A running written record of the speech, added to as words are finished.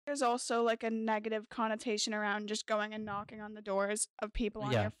there's also like a negative connotation around just going and knocking on the doors of people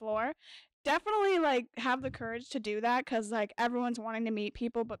on your floor. Definitely like have the courage to do that because like everyone's wanting to meet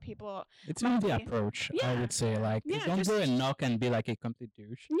people, but people it's not the approach. I would say like don't go and knock and be like a complete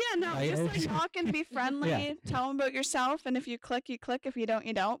douche. Yeah, no, just like knock and be friendly. Tell them about yourself, and if you click, you click. If you don't,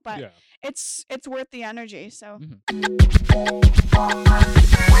 you don't. But it's worth the energy. So.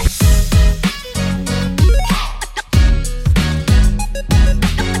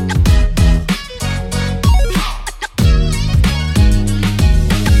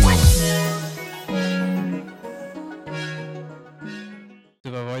 To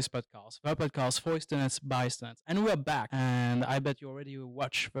the Voice Podcast, the podcast for students by students. And we're back. And I bet you already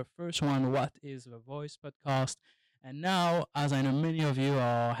watched the first one, What is the Voice Podcast? And now, as I know many of you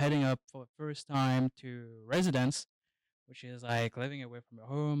are heading up for the first time to residence, which is like living away from your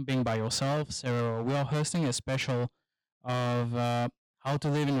home, being by yourself. So we are hosting a special of how to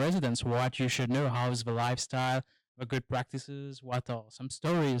live in residence, what you should know, how's the lifestyle, the good practices, what are some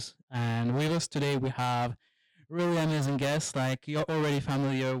stories. And with us today, we have really amazing guests. Like you're already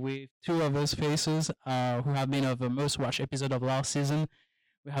familiar with two of those faces who have been of the most watched episode of last season.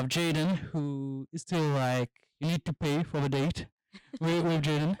 We have Jaden, who is still like, you need to pay for the date with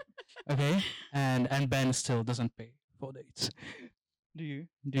Jaden. Okay. And Ben still doesn't pay for dates. Do you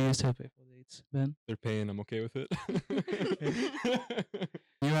still pay for dates, Ben? They're paying. I'm okay with it.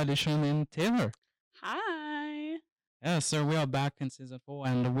 New addition in Taylor. Hi. Yeah, so we are back in season 4,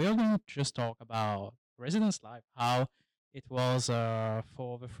 and we're going to just talk about residence life, how it was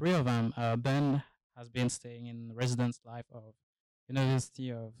for the three of them. Ben has been staying in residence life of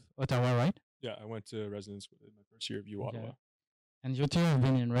University of Ottawa, right? Yeah, I went to residence in my first year of U Ottawa. Okay. And you two have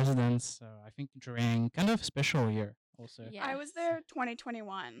been in residence, I think, during kind of special year also. Yes. I was there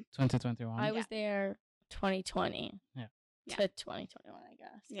 2021. 2021. I was there 2020. Yeah. To 2021, I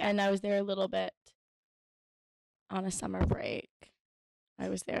guess. Yeah. And I was there a little bit on a summer break. I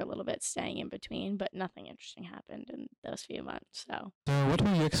was there a little bit staying in between, but nothing interesting happened in those few months. So what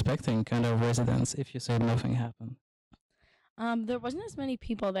were you expecting kind of residence if you said nothing happened? there wasn't as many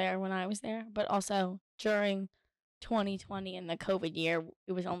people there when I was there, but also during 2020 and the COVID year,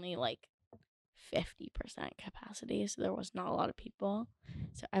 it was only like 50% capacity, so there was not a lot of people.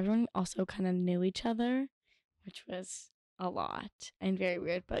 So everyone also kind of knew each other, which was a lot and very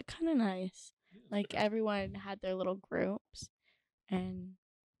weird, but kind of nice. Like everyone had their little groups, and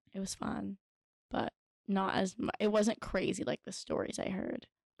it was fun, but not as much. It wasn't crazy like the stories I heard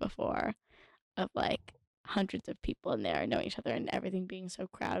before of like hundreds of people in there knowing each other and everything being so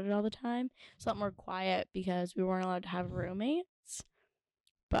crowded all the time. It's a lot more quiet because we weren't allowed to have roommates,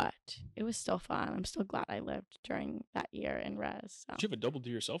 but it was still fun. I'm still glad I lived during that year in res. So. Did you have a double to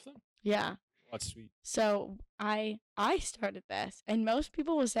yourself then? Yeah. Oh, that's sweet. So I started this, and most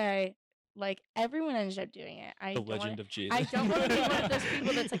people will say, like, everyone ended up doing it. The legend of Jaden. I don't want to be one of those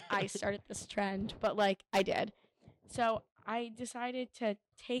people that's like, I started this trend, but like I did. So I decided to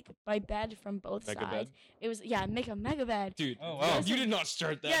take my bed from both Mega sides. bed? It was make a mega bed. Dude, Oh, wow. you did not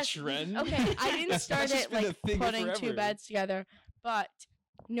start that Yes, trend. Okay, I didn't That's start just it been a like thing putting forever. two beds together, but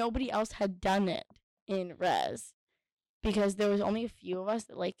nobody else had done it in res because there was only a few of us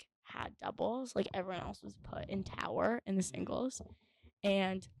that like had doubles. Like everyone else was put in tower in the singles,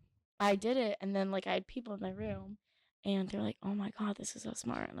 and I did it. And then like I had people in my room, and they're like, "Oh my god, this is so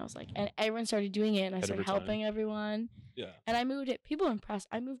smart!" And I was like, and everyone started doing it, and I Ahead of started her time. helping everyone. Yeah. And I moved it. People were impressed.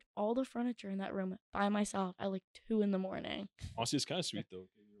 I moved all the furniture in that room by myself at like 2 a.m. Honestly, it's kind of sweet though.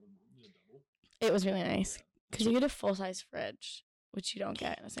 You get a double. It was really nice because you get a full size fridge, which you don't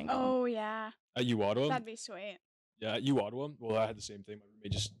get in a single. Oh yeah, At U Ottawa? that'd be sweet. Yeah, at U Ottawa. Well, I had the same thing. My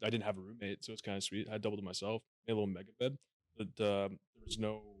roommate I didn't have a roommate, so it's kind of sweet. I doubled to myself, made a little mega bed. But there was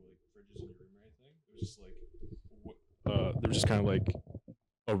no like fridges in your room or anything. It was just like, there was just kind of like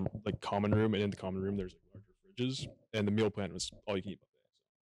a like common room, and in the common room there's like larger fridges, and the meal plan was all you can eat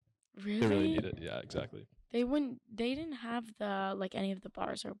buffet. Really? They really need it. Yeah, exactly. They didn't have the like any of the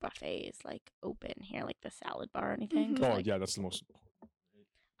bars or buffets like open here, like the salad bar or anything. 'cause, Oh like, yeah, that's the most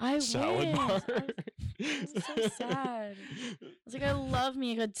I salad wish. bar. I was so sad. I was like, I love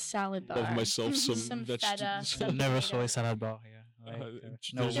me a good salad bar. Love myself some, Some vegetables. feta, I some never saw a potatoes. salad bar here. Like,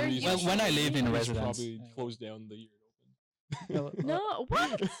 no. there's They're a reason usually- When I live in it's residence. probably closed down the year it No, opened. No,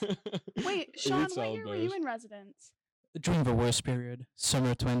 what? Wait, I Sean, hate what salad year were you bars. in residence? during the worst period,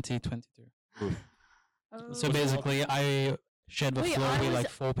 summer 2022. Oh. So basically, I shared the Wait, floor I with was- like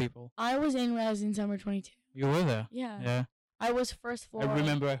 4 people. I was in res in summer 22. You were there? Yeah. Yeah. I was first floor. I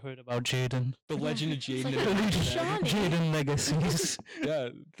remember I heard about Jaden. The legend of It's Jaden. like and a Jaden. Shawnee. Jaden Legacies. Yeah,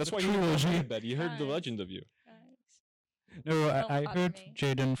 that's The why you didn't trilogy. bed. You heard the Nice. legend of you. Guys. No, Don't I bother heard me.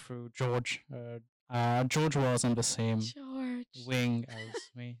 Jaden through George. George was in the same George. wing as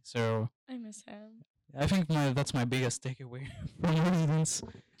me, so I miss him. I think that's my biggest takeaway from residence.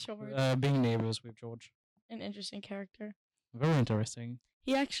 George. Being neighbors with George. An interesting character. Very interesting.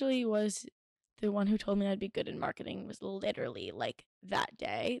 He actually was the one who told me I'd be good in marketing. Was literally like that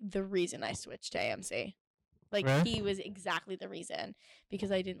day the reason I switched to AMC. Like Really? he was exactly the reason,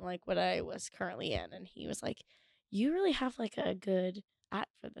 because I didn't like what I was currently in, and he was like, "You really have like a good at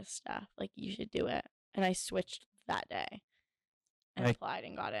for this stuff. Like you should do it." And I switched that day and Like- applied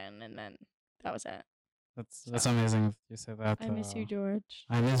and got in, and then that was it. That's amazing that you said that. I miss you, George.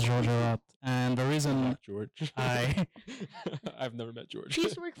 I miss George a lot, and the reason Not George. I I've never met George. He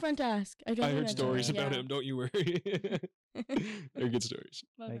used to work front desk. I don't I think heard that's stories right. about Yeah. him. Don't you worry. They're good stories.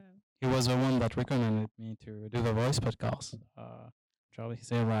 Love Like- him. he was the one that recommended me to do the voice podcast. Charlie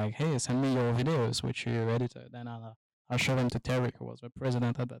said like, "Hey, send me your videos, which you edited, and I'll show them to Terry, who was the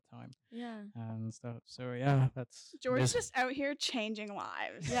president at that time, Yeah. and stuff." So yeah, that's George this- just out here changing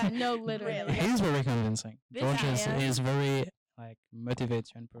lives. Yeah, no, literally. Really. He's very convincing. This George guy, is very like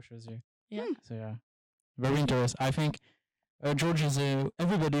motivates you and pushes you. Yeah. So yeah, very interesting. I think George is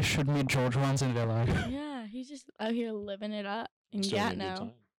everybody should meet George once in their life. Yeah, he's just out here living it up in Still having a good Gatineau.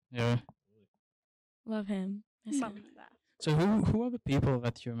 time. Yeah. Love him. Miss Love him. that. So who are the people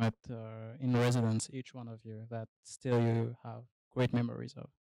that you met in residence, each one of you, that still you have great memories of?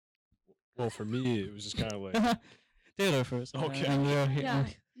 Well, for me, it was just kind of like Taylor first. Okay. And Yeah,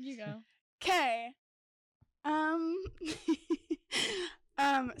 you go. Okay.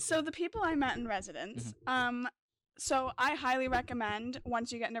 So the people I met in residence, so I highly recommend,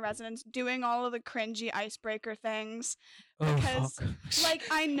 once you get into residence, doing all of the cringy icebreaker things. Oh, because, fuck. Like,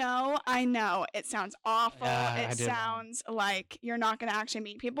 I know, it sounds awful. Yeah, I It did. sounds like you're not going to actually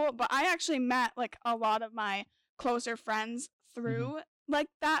meet people. But I actually met, like, a lot of my closer friends through, like,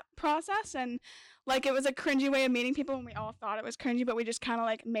 that process. And, like, it was a cringy way of meeting people, and we all thought it was cringy, but we just kind of,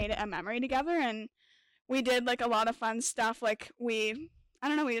 like, made it a memory together. And we did, like, a lot of fun stuff. Like, we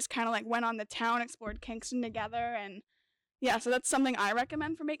just kind of, like, went on the town, explored Kingston together. And, yeah, so that's something I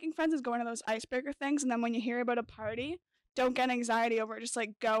recommend for making friends, is going to those icebreaker things. And then when you hear about a party, don't get anxiety over it. Just,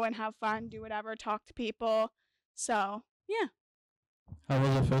 like, go and have fun, do whatever, talk to people. So, yeah. How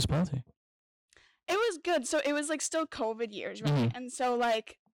was the first party? It was good. So it was, like, still COVID years, right? Mhm. And so,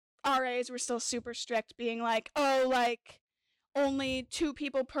 like, RAs were still super strict, being like, oh, like, only 2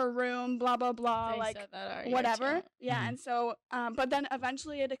 people per room, blah, blah, blah, They like, said that our year whatever. too. Yeah, Mhm. and so, but then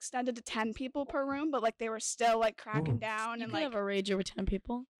eventually it extended to 10 people per room, but, like, they were still, like, cracking Ooh. down You and, could like, have a rage over 10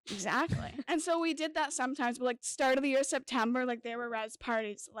 people. exactly. And so we did that sometimes, but, like, start of the year, September, like, there were res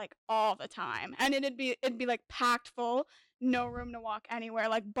parties, like, all the time. And it'd be, like, packed full, no room to walk anywhere,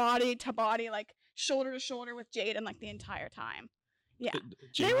 like, body to body, like, shoulder to shoulder with Jaden, like, the entire time. Yeah.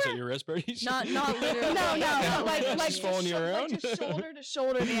 Jane was were- at your res parties? Not literally. No, Yeah, but, like, She's following you around? just shoulder to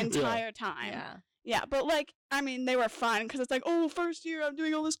shoulder the entire time. Yeah. Yeah, but, like, I mean, they were fun, because it's like, oh, first year, I'm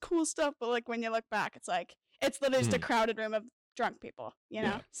doing all this cool stuff, but, like, when you look back, it's like, it's literally just a crowded room of drunk people, you know?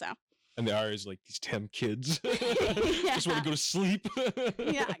 Yeah. So, And the R is like these 10 kids. Yeah. Just want to go to sleep.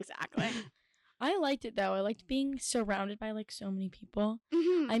 yeah, exactly. I liked it though. I liked being surrounded by like so many people.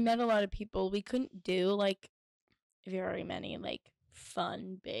 Mhm. I met a lot of people. We couldn't do like very many like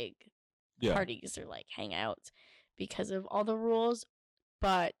fun big Yeah. parties or like hangouts because of all the rules.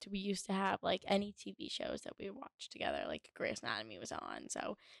 But we used to have like any TV shows that we watched together, like Grey's Anatomy was on.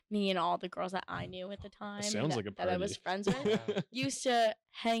 So me and all the girls that I knew at the time sounds like a that I was party. friends with used to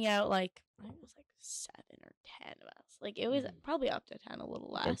hang out like I think it was like 7 or 10 of us. Like it was probably up to 10, a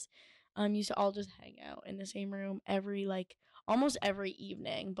little Okay. less. Used to all just hang out in the same room every like almost every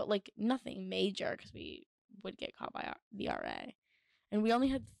evening, but like nothing major because we would get caught by the RA, and we only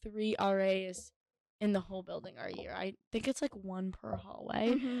had 3 RAs in the whole building our year. I think it's like 1 per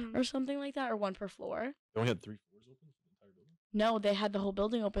hallway Mhm. or something like that, or 1 per floor. They only had 3 floors open for the entire building. No, they had the whole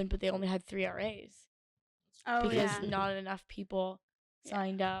building open, but they only had 3 RAs Oh, because yeah. not enough people Yeah.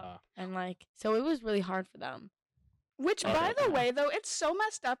 signed up, Ah. and like so it was really hard for them. Which, Okay. by the way, though, it's so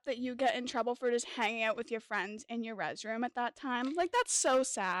messed up that you get in trouble for just hanging out with your friends in your res room at that time. Like, that's so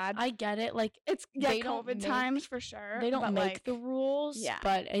sad. I get it, like It's, yeah, they don't COVID make- times for sure. they don't but, make like, the rules, yeah.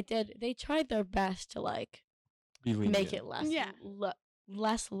 but they tried their best to like Be lenient. make it less Yeah.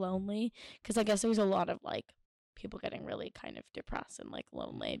 less lonely, because I guess there was a lot of like people getting really kind of depressed and like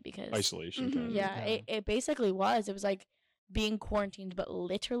lonely because Isolation. Mhm. Kind of. yeah, it basically was. It was like being quarantined, but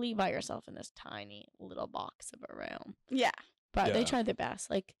literally by yourself in this tiny little box of a room. Yeah. But they Yeah. tried their best.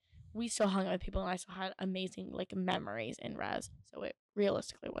 Like we still hung out with people, and I still had amazing like memories in res. So it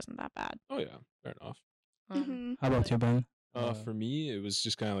realistically wasn't that bad. Oh, yeah. Fair enough. Mhm. How about you, Ben? For me, it was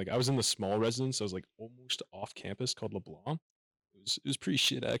just kind of like I was in the small residence. I was like almost off campus called LeBlanc. It was pretty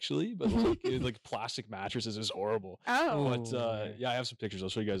shit actually, but like like plastic mattresses. It was horrible. Oh. But Ooh. yeah, I have some pictures. I'll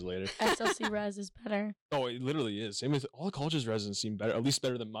show you guys later. SLC res is better. Oh, it literally is. Same with all colleges residents seem better, at least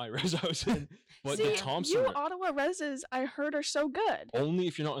better than my res I was in. But See, the Thompson you Ottawa reses, I heard, are so good. only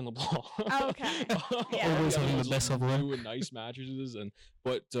if you're not in LeBlanc. Okay. Yeah. Always having the Those best of them. new and nice mattresses,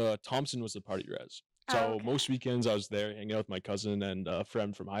 but Thompson was the party res. Oh, So okay. most weekends I was there hanging out with my cousin and a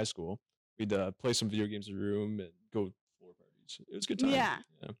friend from high school. We'd play some video games in the room and go floor parties. It was a good time. Yeah.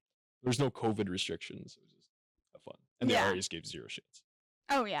 There was no COVID restrictions. It was just have fun. And the Yeah. Arias gave zero shits.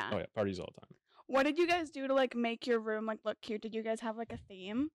 Oh yeah. Oh yeah, parties all the time. What did you guys do to like make your room like look cute? Did you guys have like a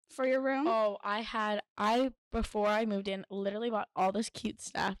theme for your room? Oh, before I moved in, literally bought all this cute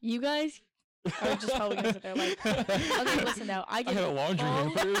stuff. You guys are just probably gonna sit there like, okay, listen now. I I get had a laundry all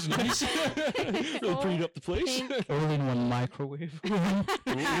hamper. It was nice. Really full prettied up the place. pink- All-in-one microwave. We'll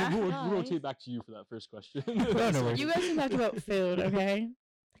Guys. rotate back to you for that first question. No, no worries. You guys can talk about food, okay?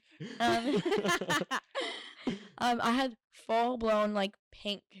 I had full blown like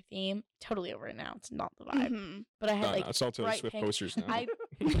pink theme. Totally over it now. It's not the vibe. Mhm. But I had No, like it's all Taylor bright Swift pink. posters now. I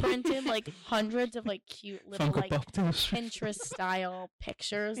printed like hundreds of like cute little Funko like Pop Taylor Swift. Pinterest style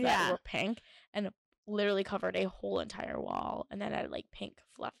pictures that Yeah. were pink and literally covered a whole entire wall. And then I had like pink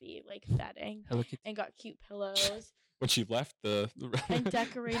fluffy like bedding Hello Kitty. and got cute pillows When she left the and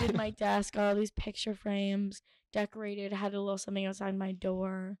decorated my desk. Got all these picture frames. Decorated. Had a little something outside my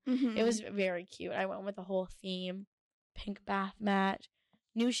door. Mhm. It was very cute. I went with the whole theme. Pink bath mat.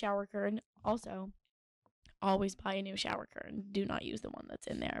 New shower curtain. Also, always buy a new shower curtain. Do not use the one that's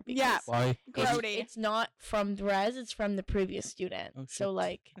in there. Yeah. Why? grody. It's not from the res, it's from the previous student. Oh, So shit.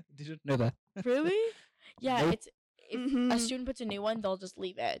 like Didn't know that. really? Yeah, Nope. it's if a Mhm. student puts a new one, they'll just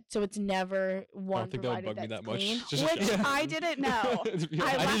leave it. So it's never one think that would provided bug me that's that much. clean. Just- Which Yeah. I didn't know. To be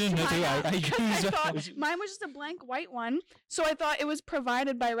I honest. I didn't know left too. mine I out because I used- thought mine was just a blank white one, so I thought it was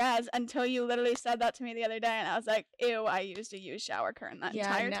provided by Res until you literally said that to me the other day, and I was like, "Ew, I used a used shower curtain that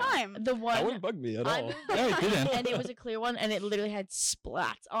entire no. time." The That one wouldn't bug me at I all. moved No, it in, didn't. and it was a clear one, and it literally had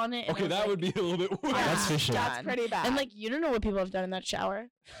splats on it. And Okay, I was that like, would be a little bit weird. Yeah, That's fishy. That's done. pretty bad. And like you don't know what people have done in that shower.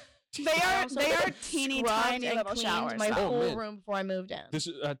 they I are also they are teeny scrubbed tiny and little cleaned showers. my though. Oh, whole man. room before I moved in. This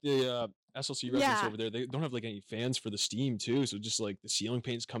is at the SLC residence Yeah. over there. They don't have like any fans for the steam too, so just like the ceiling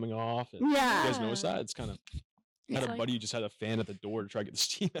paint's coming off. And Yeah. You guys notice that? It's kind of. I had It's a like- buddy who just had a fan at the door to try to get the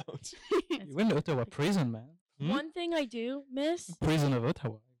steam out. You went to Ottawa prison, man. One thing I do miss Prison of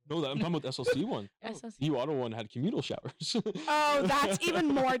Ottawa. No, I'm talking about the SLC one. SLC. The Ottawa one had communal showers. Oh, that's even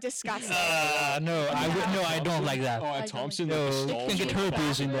more disgusting. No, I don't like that. Oh, I at don't Thompson, like like the that. No, you stalls can get were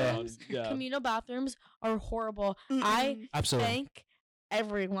herpes in fucking there. around. Yeah. Communal bathrooms are horrible. Mm-mm. I Absolutely. thank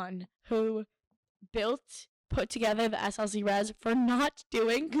everyone who put together the SLC res for not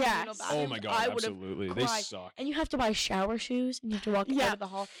doing communal Yes. bathrooms. Oh my god, I would have. absolutely. They cried. suck. And you have to buy shower shoes, and you have to walk Yeah. out of the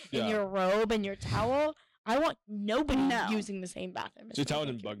hall in Yeah. your robe and your towel. I want nobody No. using the same bathroom. as See, me. Talon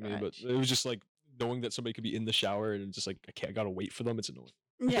Thank didn't you bug me, very but much. it was just like knowing that somebody could be in the shower and just like I gotta wait for them. It's annoying.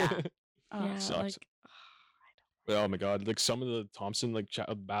 Yeah. Oh, yeah, sucks. like But, oh my god, like some of the Thompson like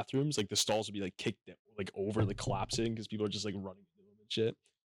bathrooms, like the stalls would be like kicked like over, like collapsing because people are just like running into them and shit.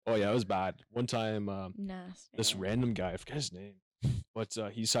 Oh yeah, it was bad. One time, nasty. this random guy, I forget his name, but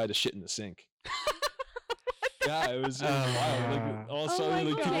he decided to shit in the sink. Yeah, it was wild. Like all of a Oh sudden, my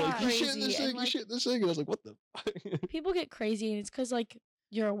like people were like, God. you shit in the Crazy, and, sink, you like- shit in the sink, and I was like, what the? fuck? People get crazy, and it's because like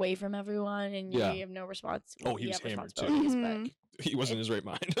you're away from everyone and Yeah. you have no response. Oh, he you was have hammered, too. responsibilities, but Mhm. He wasn't in his right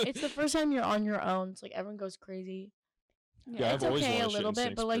mind. it's the first time you're on your own. It's like everyone goes crazy. Yeah, It's I've always okay a wanted shit little in bit,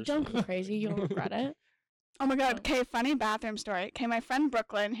 sinks but like don't go personally. crazy. You'll regret it. Oh my god, okay, funny bathroom story. Okay, my friend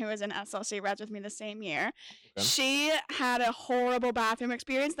Brooklyn, who was in SLC Reds with me the same year, Okay. she had a horrible bathroom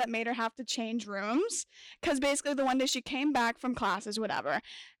experience that made her have to change rooms. Because basically, the one day she came back from classes, whatever,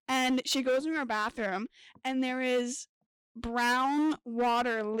 and she goes in her bathroom, and there is brown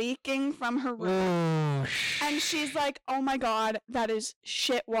water leaking from her room. Oh, And she's like, oh my god, that is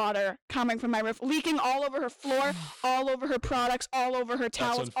shit water coming from my roof, leaking all over her floor, all over her products, all over her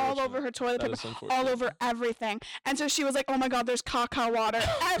towels, all over unfortunate. her toilet That paper, is all unfortunate. over everything. And so she was like, oh my god, there's caca water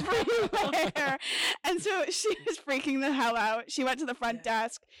everywhere. And so she was freaking the hell out. She went to the front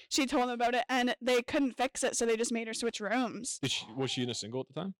desk. She told them about it, and they couldn't fix it, so they just made her switch rooms. Was she in a single at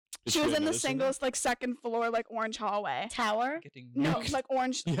the time? Did She was have in the another single? singles, like, second floor, like, orange hallway. Tower. getting No, nuked. like,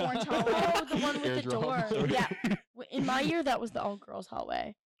 orange Yeah. hallway. Oh, the one with the Airdrop. door. Yeah. In my year, that was the all girls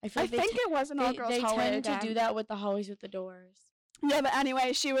hallway. I feel I like think it was an they all-girls hallway tend to do again. that with the hallways with the doors. Yeah, but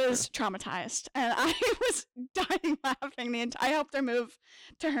anyway, she was traumatized, and I was dying laughing. I helped her move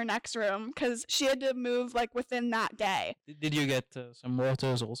to her next room because she had to move like within that day. Did you get some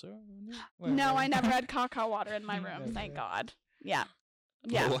waters also? No, I never had cacao water in my room. Okay. Thank God. Yeah,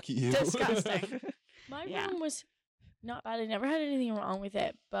 Well, yeah, lucky you. disgusting. My Yeah. room was not bad. I never had anything wrong with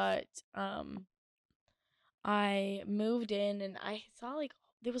it, but I moved in and I saw like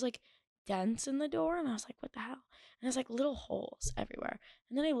there was like dents in the door, and I was like, what the hell? And there's like little holes everywhere.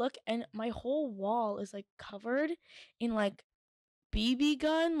 And then I look, and my whole wall is like covered in like BB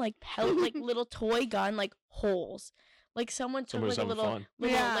gun, like pellet, like little toy gun, like holes. Like someone took Somebody's like a having little, fun.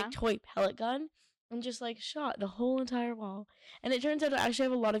 Yeah. like toy pellet gun and just like shot the whole entire wall. And it turns out I actually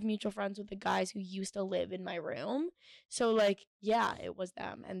have a lot of mutual friends with the guys who used to live in my room. So like, yeah, it was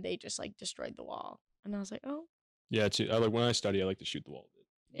them, and they just like destroyed the wall. And I was like, oh, Yeah, too. I like when I study, I like to shoot the wall.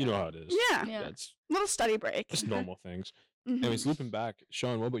 You know how it is. Yeah, yeah. That's little study break. just normal things. Mhm. Anyways, looping back,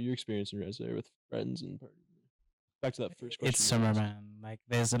 Sean, what about your experience in res there with friends and parties? Back to that first question. It's you summer, asked. man. Like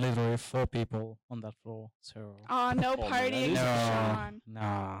there's literally 4 people on that floor, so Oh, no Oh, man, partying, that is-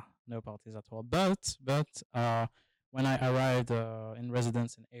 Sean. no parties at all. But when I arrived in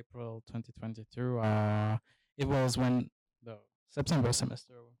residence in April 2022, it was when the September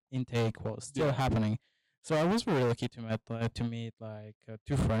semester intake was still Yeah. happening. So I was very lucky to meet like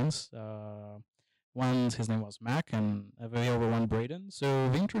 2 friends. One, his name was Mac, and the other one, Braden. So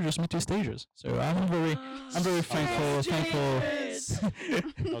they introduced me to stages. So I'm very thankful. Stages.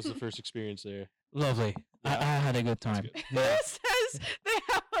 How's the first experience there? Lovely. Yeah. I had a good time. good. Who Yeah. says they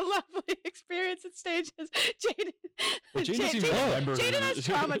have a lovely experience at stages? Jaden. Well, Jane doesn't even Jaden remember. Jaden has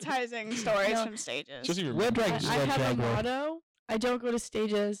traumatizing stories No. from stages. She doesn't even We're remember. dragged- I Red have a flag word. motto. I don't go to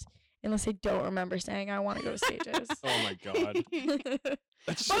stages unless I don't remember saying I want to go to stages. Oh my god.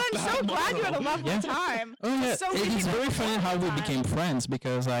 That's But just I'm a so bad glad you had a motto. lovely Yeah. time. Oh yeah, So many it's people very had a funny how we lovely became time. friends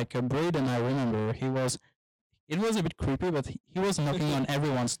because like Braden, I remember it was a bit creepy, but he was knocking on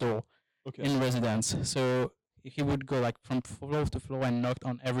everyone's door Okay. in residence. So he would go like from floor to floor and knocked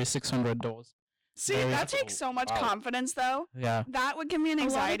on every 600 doors. See, Very- that takes so much Wow. confidence, though. Yeah. That would give me an A lot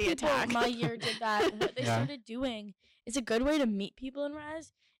of anxiety people attack. my year did that. What they Yeah. started doing is a good way to meet people in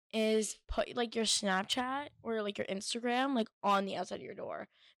res is put like your Snapchat or like your Instagram like on the outside of your door,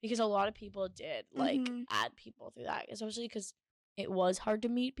 because a lot of people did like Mhm. add people through that, especially because it was hard to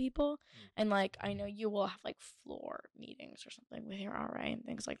meet people. And like I know you will have like floor meetings or something with your RA and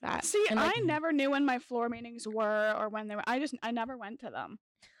things like that. See, and, like, I never knew when my floor meetings were or when they were. I never went to them.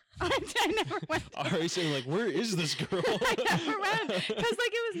 I never went. To Already saying like, where is this girl? I never went because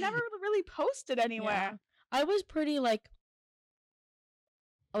like it was never really posted anywhere. I was pretty like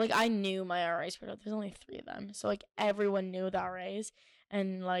I knew my RAs pretty well. There's only 3 of them, so like everyone knew the RAs,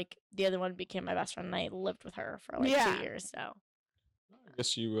 and like the other one became my best friend, and I lived with her for like Yeah. 2 years. So I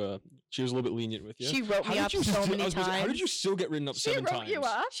guess you she was a little bit lenient with you. she wrote How me did up you so still- many I was gonna say, times. How did you still get written up She 7 wrote times? you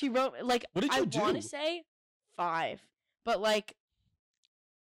up. She wrote like What did I you want do? to say 5, but like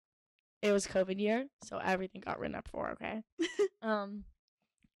it was COVID year, so everything got written up for. Okay,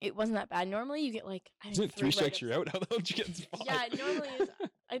 it wasn't that bad. Normally you get like I Isn't think it 3 strikes write-ups. you're out? How the hell did you get 5? Yeah, it normally is.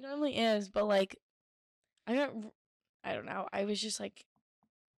 It normally is, but like I don't know. I was just like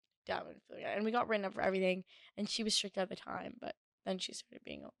dumb and feeling it. And we got written up for everything, and she was strict at the time, but then she started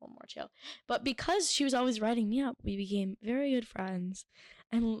being a little more chill. But because she was always writing me up, we became very good friends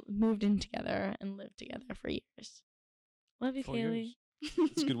and moved in together and lived together for years. Love you, 4 Kaylee. years.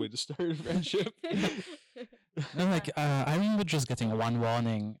 That's a good way to start a friendship. No, like I remember just getting one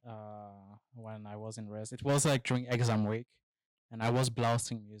warning when I was in res. It was like during exam week, and I was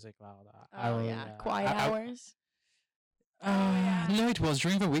blasting music loud. Oh yeah, quiet hours. No, it was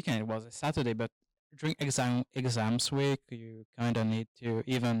during the weekend. It was a Saturday, but during exams week, you kind of need to,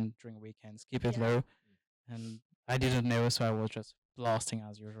 even during weekends, keep it Yeah. low. And I didn't know, so I was just blasting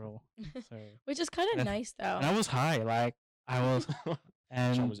as usual. So Which is kind of And- nice though. and I was high, like I was, Sean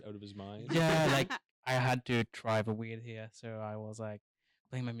and was out of his mind. yeah, like I had to try the weed here, so I was like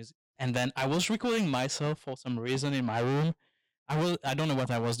playing my music, and then I was recording myself for some reason in my room. I don't know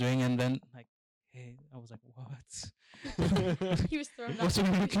what I was doing, and then like, hey, I was like, what? He was thrown What off. are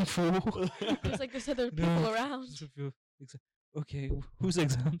you looking for? He was like, there's other No, people around. just a few okay, whose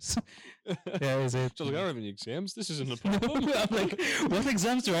exams? Yeah, is it? So I was like, I don't have any exams. This isn't a No, problem. I'm like, what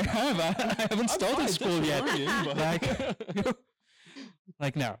exams do I have? I haven't started school yet.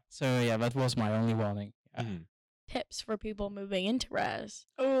 Like no. So yeah, that was my only warning. Yeah. Mhm. Tips for people moving into res.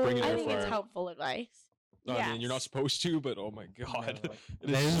 Oh, Bring it I air think it's fryer. helpful advice. No, I mean, you're not Yes. supposed to, but oh my god, No, like, it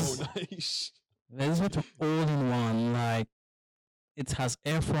is so nice. There's it all in one. Like it has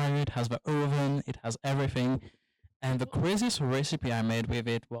air fryer, it has the oven, it has everything, And the craziest recipe I made with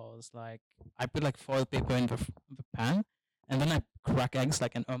it was like I put like foil paper in the pan, and then I crack eggs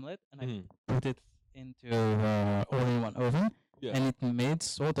like an omelet, and I Mhm. put it into the all-in-one oven, Yeah. and it made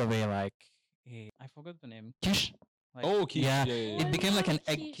sort of a like a I forgot the name quiche. Like, Oh, quiche. yeah, Yeah. it became like an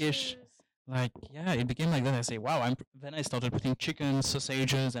egg quiche. Like yeah, it became like that. I say wow. Then I started putting chicken,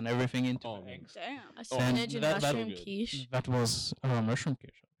 sausages, and everything into Oh, the man. eggs. Damn. A Oh, spinach and that- mushroom good. quiche That was mushroom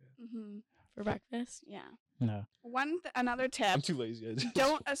quiche. Mm-hmm. for breakfast. Yeah. No. Another tip. I'm too lazy. I just-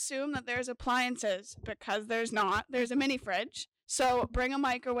 Don't assume that there's appliances because there's not. There's a mini fridge. So bring a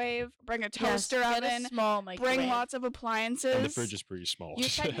microwave, bring a toaster Yes, get oven, a small microwave. bring lots of appliances. And the fridge is pretty small. You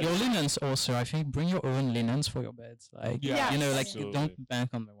check Your linens also, I think, bring your own linens for your beds. Like, Yeah, you know, like absolutely. don't bank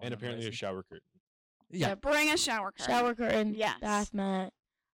on the one. And apparently a unless shower curtain. Yeah. Bring a shower curtain. shower curtain, Yes. bath mat,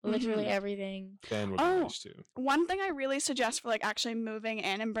 literally Mhm. everything. Fan would Oh. be nice too. One thing I really suggest for like actually moving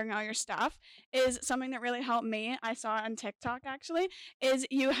in and bringing all your stuff is something that really helped me. I saw it on TikTok actually. Is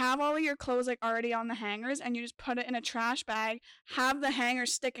you have all of your clothes like already on the hangers and you just put it in a trash bag, have the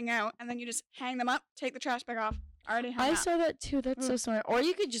hangers sticking out, and then you just hang them up, take the trash bag off, already hung I up. saw that too. That's so smart. Or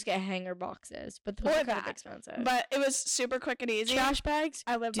you could just get hanger boxes, but those Or are kind of that. expensive. But it was super quick and easy. trash bags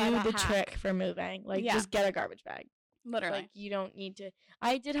I live by do that the hack. trick for moving. Like Yeah. just get a garbage bag. Literally. Like you don't need to.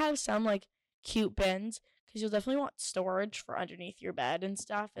 I did have some like cute bins because you'll definitely want storage for underneath your bed and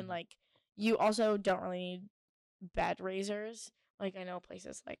stuff. And like you also don't really need bed raisers. Like I know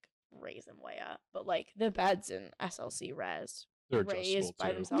places like raise them way up, but like the beds in SLC res They're raised adjustable by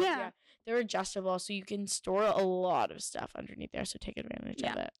too. themselves. Yeah. Yeah, they're adjustable, so you can store a lot of stuff underneath there. So take advantage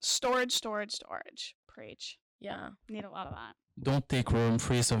of it. Storage. Preach. Yeah. Need a lot of that. Don't take room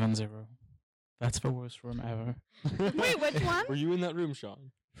 370. That's the worst room ever. Wait, which one? Were you in that room,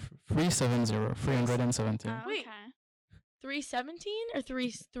 Sean? 370, 370. Oh, Wait. okay. 317 or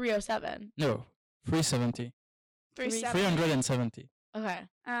 307? No, 370. 370. 370. Okay.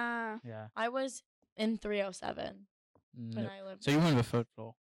 Yeah. I was in 307 when No. I lived. So you were on the third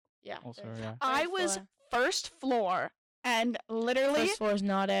floor. yeah. Also, third- yeah. I third was floor. first floor and literally First floor is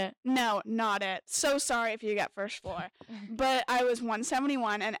not it. no, not it. So sorry if you get first floor. But I was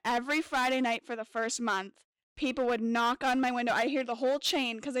 171 and every Friday night for the first month, people would knock on my window. I hear the whole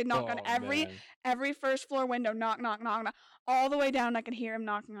chain because they'd knock on Oh, every man. first floor window, knock, knock, knock, knock, all the way down. I could hear him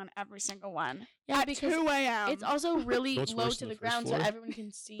knocking on every single one. Yeah, At because 2 a.m. it's also really What's low worse to than the the first ground so floor? everyone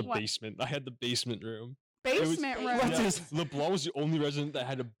can see. The basement. I had the basement room. basement It was- room. What Yeah, is- LeBlanc was the only resident that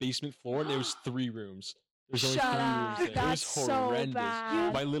had a basement floor, and there was 3 rooms. There's only Shut 3 up. rooms there. It That's was so horrendous. bad. You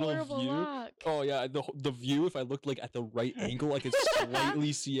have My little horrible view. luck. Oh yeah, the view. If I looked like at the right angle, I could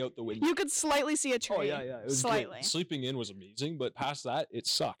slightly see out the window. You could slightly see a tree. Oh yeah, yeah. It was Slightly. Great. Sleeping in was amazing, but past that, it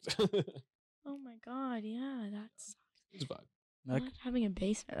sucked. Oh my god, yeah, that's It's fine. Like, not having a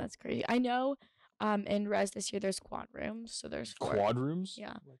basement. That's crazy. I know. In res this year, there's quad rooms, so there's 4 Quad rooms.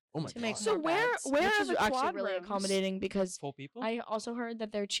 Yeah. Like, oh my to make god. So more where- beds, where which are is the actually quad really rooms? accommodating because 4 people? I also heard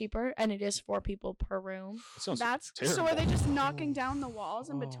that they're cheaper and it is 4 people per room. That sounds That's terrible. so. Are they just knocking down the walls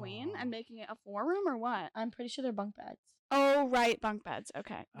in between and making it a 4-room or what? I'm pretty sure they're bunk beds. Oh right, bunk beds.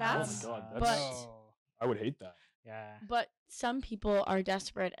 Okay, Oh that's my god, but- that's. I would hate that. Yeah. But some people are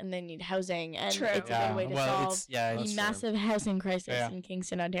desperate and they need housing, and True. it's a Yeah. good way to Well, solve it's yeah. the That's It's, fair. massive housing crisis Yeah. in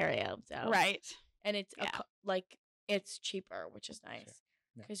Kingston, Ontario. So right. and it's Yeah. like it's cheaper, which is nice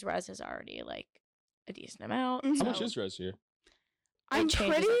Yeah. because res is already like a decent amount. Mhm. How much so is res here? I'm it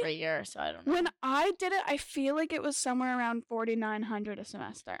changes pretty. every year, so I don't know. When I did it, I feel like it was somewhere around 4,900 a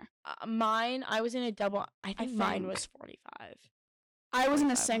semester. Mine, I was in a double. I think mine think. was 45. I was in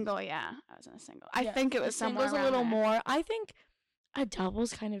a 45. single. Yeah, I was in a single. I Yeah, think it the was somewhere single's a around little there. more. I think a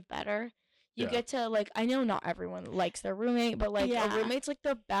double's kind of better. You Yeah. get to like. I know not everyone likes their roommate, but like Yeah. a roommate's like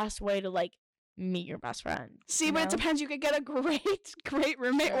the best way to like meet your best friend. See, you but it know? depends. You could get a great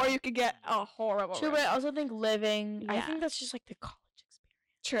roommate, or True. you could get a horrible. True, but I roommate. also think living. I Yeah. think that's just like the college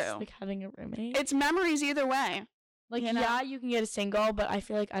experience. True. Like having a roommate. It's memories either way. like you know? yeah, you can get a single, but I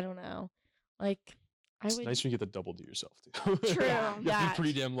feel like I don't know. Like I It's would nice when you get the double to yourself too. True. You have to that. be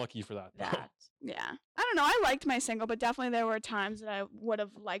pretty damn lucky for that. though. that. Yeah. I don't know. I liked my single, but definitely there were times that I would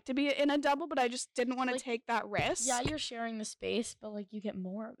have liked to be in a double, but I just didn't want to Like, take that risk. Yeah, you're sharing the space, but like you get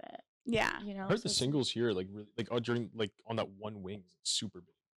more of it. Yeah. You know. I heard so the it's- singles here, like really, like during like on that one wing, it's super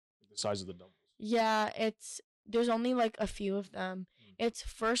big, like the size of the doubles. Yeah, there's only like a few of them. Mm. It's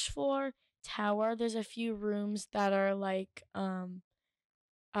first floor tower. There's a few rooms that are like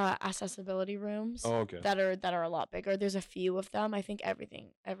accessibility rooms Oh, okay. that are a lot bigger. There's a few of them. I think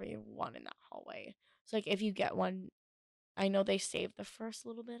everyone in that hallway. So like if you get one, I know they save the first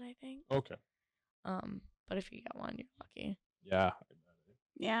little bit, I think. Okay. But if you get one, you're lucky. Yeah.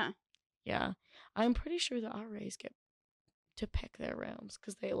 Yeah. Yeah. I'm pretty sure the RAs get to pick their rooms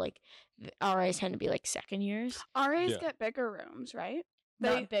because the RAs tend to be like second years. RAs Yeah. get bigger rooms, right?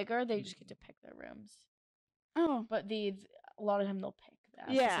 Not bigger, they just get to pick their rooms. Oh, But a lot of them they'll pick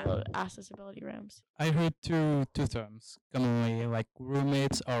the Yeah. accessibility rooms. I heard two terms commonly, like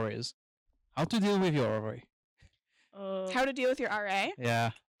roommates, RAs. How to deal with your RA? how to deal with your RA?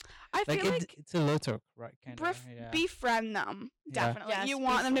 Yeah, I like feel like it's a low talk, right? Kind of. Yeah. befriend them. Yeah. Definitely. Yes, You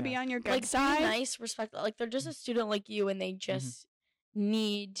want them to be befriend. on your good like side. be nice, respectful. Like they're just a student like you, and they just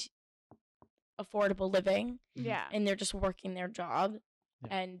need affordable living, Yeah. and they're just working their job,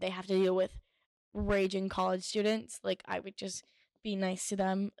 Yeah. and they have to deal with raging college students. Like I would just be nice to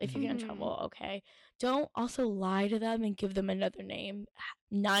them. If you get in Mhm. trouble, okay. Don't also lie to them and give them another name.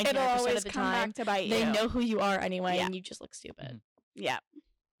 It'll 99% always of the come time, back to bite they you. know who you are anyway, Yeah. and you just look stupid. Yeah.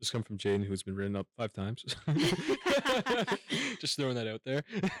 This come from Jane, who's been written up 5 times. Just throwing that out there.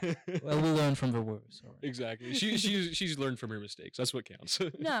 Well, we learn from the worst. Alright. Exactly. She's learned from her mistakes. That's what counts.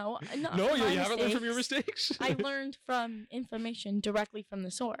 No, not No, from you my haven't learned from your mistakes. I learned from information directly from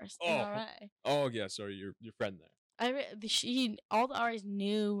the source. Oh. NRA. Oh yeah, sorry, your friend there. All the RAs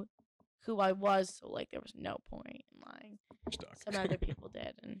knew who I was, so like there was no point in lying. You're stuck. Some other people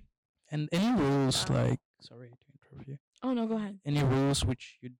did, and And any rules Wow. like sorry to interrupt you. oh no, go ahead. Any rules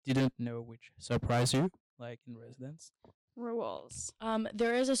which you didn't know which surprise you, like in residence? Rules.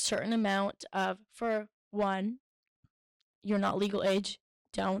 There is a certain amount of, for one, you're not legal age,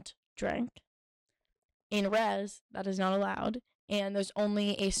 don't drink. In res, that is not allowed, and there's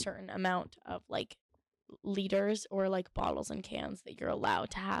only a certain amount of like liters or like bottles and cans that you're allowed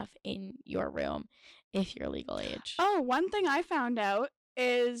to have in your room if you're legal age. Oh, one thing I found out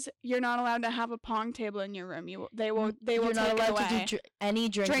is you're not allowed to have a pong table in your room. They will You're not take it allowed away. to do any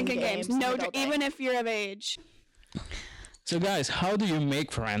drinking games. No, middle day. even if you're of age. So guys, how do you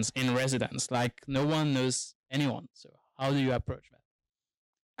make friends in residence? Like no one knows anyone. So how do you approach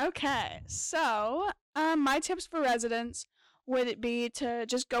that? Okay, so my tips for residents would it be to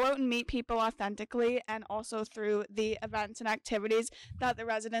just go out and meet people authentically, and also through the events and activities that the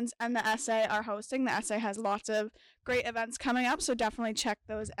residents and the SA are hosting. The SA has lots of great events coming up, so definitely check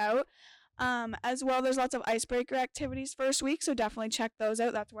those out. As well, there's lots of icebreaker activities first week, so definitely check those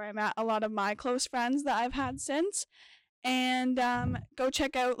out. That's where I met a lot of my close friends that I've had since. And go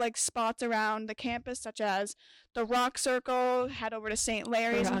check out like spots around the campus, such as the Rock Circle. Head over to St.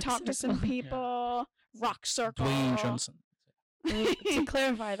 Larry's and Rock talk to some Circle. people. Rock Circle. Dwayne Johnson. To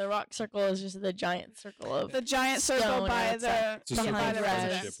clarify, the rock circle is just the giant circle of The giant circle Stone by outside. the It's a Behind circle by the of res.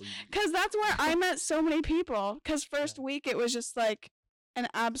 residence. friendship where you- Because that's where I met so many people. Because first week it was just like an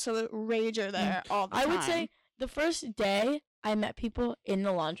absolute rager there all the I time. would say the first day I met people in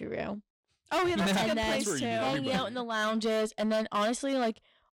the laundry room, Oh yeah, that's a And good then place That's too. where you meet hanging everybody. out in the lounges, and then honestly, like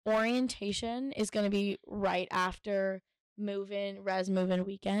orientation is gonna be right after res move-in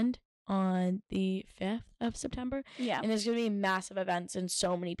weekend on the 5th of September, Yeah. and there's gonna be massive events and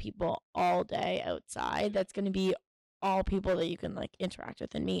so many people all day outside. That's gonna be all people that you can like interact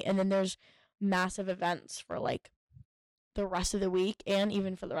with and meet, and then there's massive events for like the rest of the week and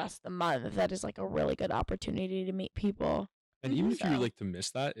even for the rest of the month. That is like a really good opportunity to meet people. And even if you So- like to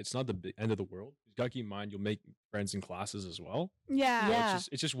miss that, it's not the end of the world. You gotta keep in mind you'll make friends in classes as well. Yeah. So Yeah.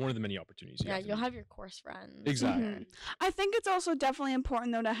 it's just one of the many opportunities. Yeah, have to you'll meet. have your course friends. Exactly. Mhm. I think it's also definitely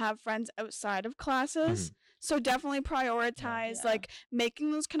important though to have friends outside of classes. So definitely prioritize Yeah. like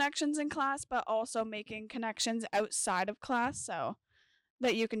making those connections in class, but also making connections outside of class, so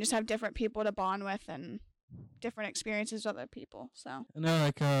that you can just have different people to bond with and different experiences with other people. So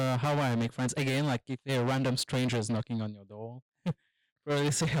Like how I make friends again. Like if there are random strangers knocking on your door,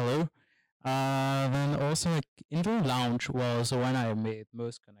 probably say hello. Then also like in the lounge was when I made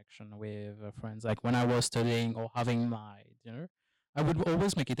most connection with friends. Like when I was studying or having my dinner, I would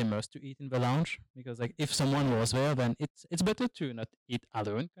always make it a must to eat in the lounge because like if someone was there, then it's better to not eat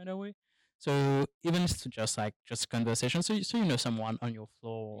alone kind of way. So even if it's just conversation, so you know someone on your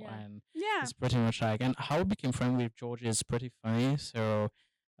floor Yeah. and yeah. it's pretty much like, and how I became friends with George is pretty funny. So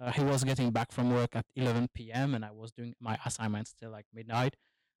he was getting back from work at 11 p.m. and I was doing my assignments till like midnight.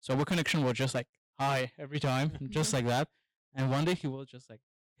 So our connection was just like hi every time, just like that. And one day he was just like,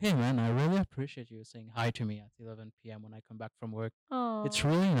 "Hey man, I really appreciate you saying hi to me at 11 p.m. when I come back from work. Oh, It's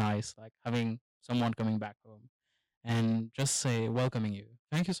really nice, like having someone coming back home and just say welcoming you.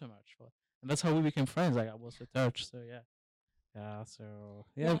 Thank you so much for." And that's how we became friends. Like I was so touched. So yeah. So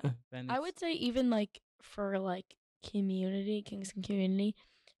yeah. Yeah. Then I it's- would say even like for like Kingston community,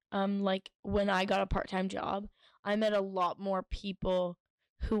 like when I got a part-time job, I met a lot more people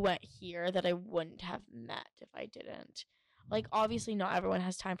who went here that I wouldn't have met if I didn't. like obviously not everyone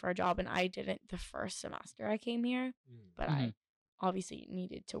has time for a job, and I didn't the first semester I came here, but Mhm. I obviously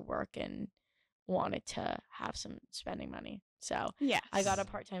needed to work and wanted to have some spending money. So Yes. I got a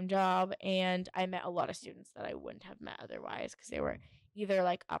part-time job, and I met a lot of students that I wouldn't have met otherwise because they were either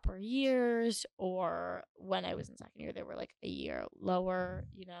like upper years, or when I was in second year they were like a year lower,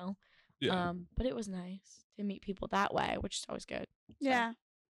 Yeah. but it was nice to meet people that way, which is always good. So, Yeah.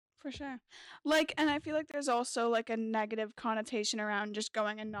 For sure. Like, and I feel like there's also like a negative connotation around just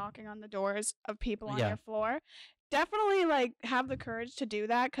going and knocking on the doors of people on Yeah. your floor. Definitely like have the courage to do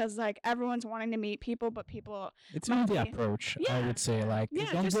that, because like everyone's wanting to meet people, but people It's might even the be- approach, I Yeah. would say. Like,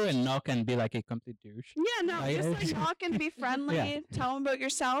 Yeah, don't just- go and knock and be like a complete douche. Yeah, no, I- just like knock and be friendly, Yeah. tell them about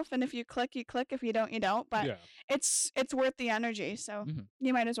yourself, and if you click, you click. If you don't, you don't. But Yeah. it's worth the energy, so Mhm.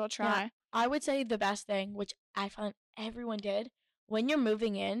 you might as well try. I would say the best thing, which I found everyone did, when you're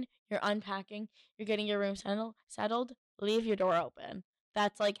moving in, you're unpacking, you're getting your room settled, leave your door open.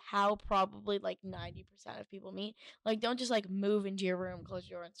 That's like how probably like 90% of people meet. Like, don't just like move into your room, close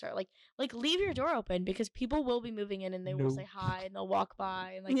your door, and start like leave your door open, because people will be moving in and they will No. say hi and they'll walk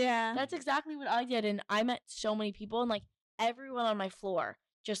by, and like Yeah. that's exactly what I did. And I met so many people, and like everyone on my floor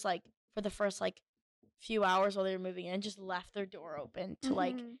just like for the first like few hours while they were moving in just left their door open to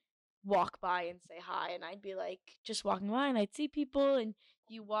like Mhm. walk by and say hi, and I'd be like just walking by and I'd see people, and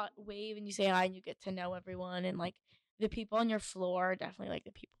you wave and you say hi and you get to know everyone, and like the people on your floor are definitely like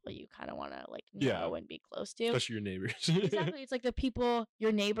the people that you kind of want to like know Yeah. and be close to. Especially your neighbors. Exactly, it's like the people,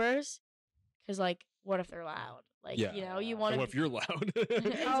 your neighbors, because like what if they're loud? Like Yeah. you And want what if you're loud? Oh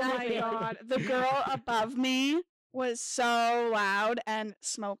my Exactly. god. The girl above me was so loud and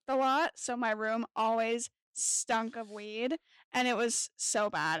smoked a lot, so my room always stunk of weed, and it was so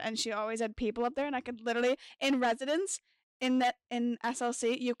bad. And she always had people up there, and I could literally in residence in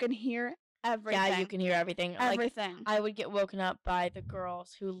SLC you can hear everything. Yeah, you can hear everything. Like everything. I would get woken up by the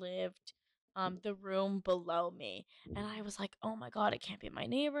girls who lived the room below me, and I was like, "Oh my god, it can't be my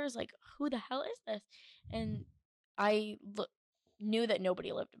neighbors. Like, who the hell is this?" And I knew that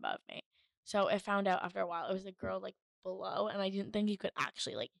nobody lived above me. So I found out after a while it was a girl like below, and I didn't think you could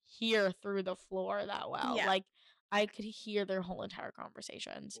actually like hear through the floor that well. Yeah. Like I could hear their whole entire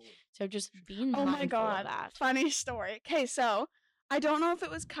conversations. So just being Oh my mindful of god. that. Funny story. Okay, so I don't know if it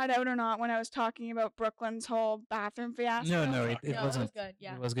was cut out or not when I was talking about Brooklyn's whole bathroom fiasco. No, it No, it was wasn't. good.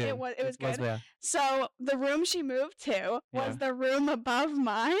 Yeah. It was good. It was good. there. So the room she moved to was Yeah. the room above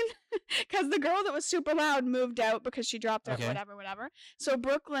mine, because the girl that was super loud moved out because she dropped out, Okay. whatever. So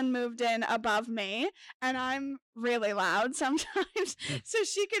Brooklyn moved in above me, and I'm really loud sometimes, so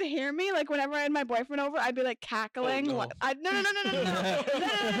she could hear me. Like whenever I had my boyfriend over, I'd be like cackling. no.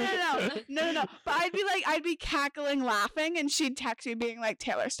 No. But I'd be cackling, laughing, and she'd text me being like,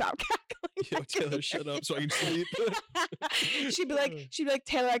 "Taylor, stop cackling." Yo, I can Taylor, shut up so I can sleep. she'd be like,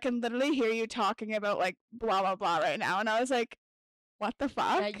 "Taylor, I can literally hear you talking about like blah blah blah right now," and I was like, "What the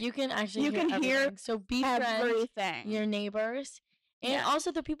fuck?" Yeah, you can actually You can hear everything. So be friends, everything. your neighbors, and Yeah.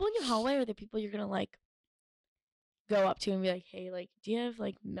 also the people in your hallway are the people you're gonna like go up to and be like, "Hey, like, do you have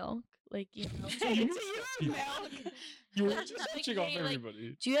like milk? Like, you know, Do you have milk? You were Like, just switching off hey, like,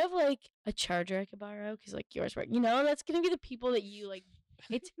 everybody. do you have like a charger I could borrow? Because like yours work. You know, that's gonna be the people that you like.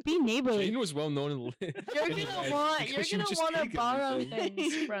 It's be neighborly. Jane was well known in the You're in the gonna life want because she would just to take borrow everything.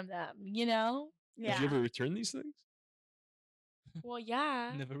 things from them. You know. Yeah. Did you ever return these things? Well,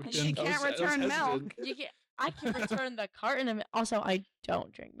 yeah. Never I She returned think- can't I was return milk. hesitant. You can. I can return the carton of milk. Also, I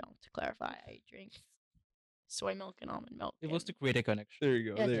don't drink milk. To clarify, I drink soy milk and almond milk. It was and- to create a connection. There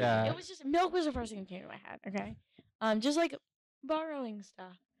you go. Yeah, There you yeah. go. It was just milk was the first thing that came to my head. Okay, just like borrowing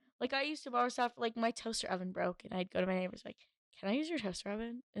stuff. Like I used to borrow stuff. Like my toaster oven broke, and I'd go to my neighbors like, "Can I use your toaster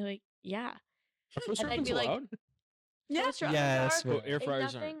oven?" And like, "Yeah." Are toaster And I'd ovens be like, allowed? Yeah. Toaster ovens Yes, are, well, air and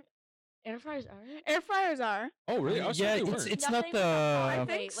fryers nothing, aren't. Air fryers aren't. Air fryers are. Oh, really? I was yeah, thinking they it's weren't. it's not Nothing the. like a I hot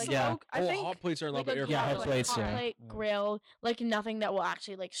think plate, like yeah. smoke. I Oh, think hot plates aren't allowed, like but a air Yeah, fryers hot are. plates, hot yeah. plate, Yeah. grill, like nothing that will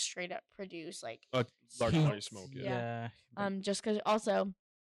actually like straight up produce like Large Heat. body smoke. Yeah. Yeah. Yeah. just because also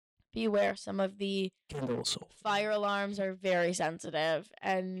be aware some of the Also. fire alarms are very sensitive,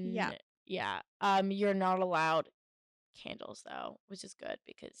 and Yeah. you're not allowed candles though, which is good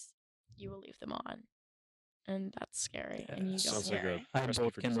because you will leave them on, and that's scary, and you don't Sounds want like a I recipe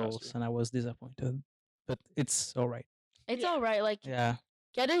bought for candles disaster. and I was disappointed, but it's all right. It's Yeah. all right. Like Yeah.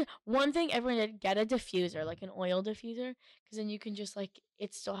 get one thing everyone did, get a diffuser, like an oil diffuser, because then you can just like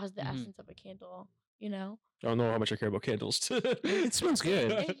it still has the Mhm. essence of a candle, you know. I don't know how much I care about candles. It smells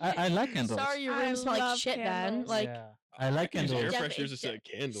good. I like candles. Sorry, your I room smell like love shit. candles. Then like yeah. I like Use candles. air Yeah, fresheners it instead of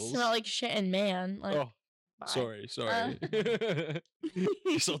candles. smell like shit and man. Like Oh, Bye. Sorry.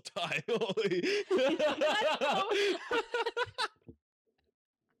 You're so tired.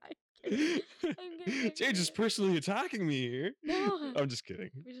 I'm kidding. Jade is personally attacking me here. No. I'm just kidding.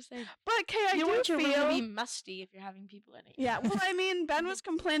 We're just saying. But Kay, I You don't do want your room feel. to be musty if you're having people in it. Yeah, well, I mean, Ben was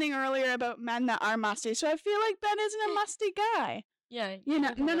complaining earlier about men that are musty, so I feel like Ben isn't a musty guy. Yeah. You know,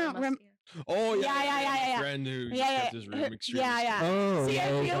 people that are musty. Oh yeah, Yeah. my friend who just Yeah, kept his room extremely yeah. stinky. Oh, See, I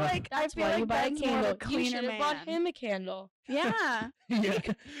feel yeah. like That's I feel why you like buy a Ben's more of candle. a You cleaner should have man. bought him a candle. Yeah, Yeah. he Hey,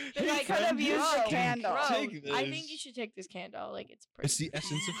 could have Ben, used a Bro, candle. bro, Take I think you this. should take this candle. Like it's It's pretty. the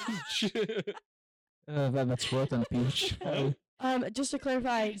essence of peach. That's rotten peach. Just to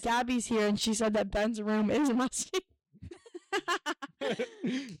clarify, Gabby's here and she said that Ben's room is musty.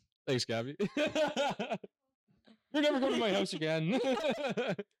 Thanks, Gabby. You're never going to my house again.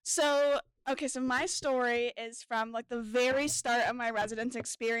 So, okay, so my story is from like the very start of my residence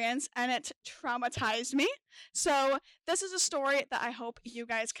experience, and it traumatized me. So, this is a story that I hope you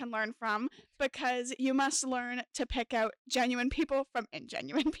guys can learn from, because you must learn to pick out genuine people from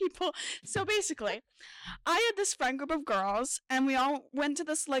ingenuine people. So, basically, I had this friend group of girls, and we all went to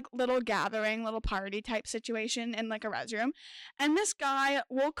this like little gathering, little party type situation in like a res room, and this guy,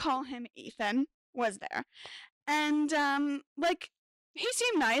 we'll call him Ethan, was there. And like he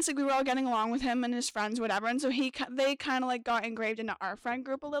seemed nice, like we were all getting along with him and his friends, whatever. And so they kind of like got engraved into our friend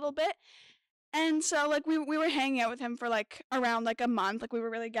group a little bit. And so like we were hanging out with him for like around like a month, like we were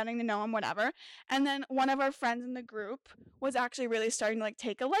really getting to know him, whatever. And then one of our friends in the group was actually really starting to like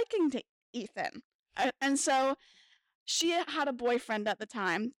take a liking to Ethan. And so she had a boyfriend at the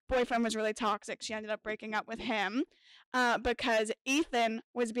time. Boyfriend was really toxic. She ended up breaking up with him because Ethan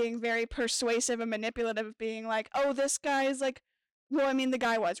was being very persuasive and manipulative, being like, oh, this guy is like, well, I mean, the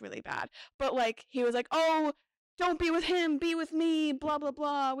guy was really bad, but like, he was like, oh, don't be with him, be with me, blah, blah,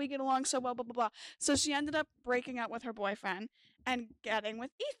 blah. We get along so well, blah, blah, blah. So she ended up breaking up with her boyfriend and getting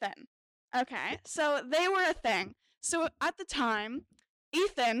with Ethan. Okay, so they were a thing. So at the time,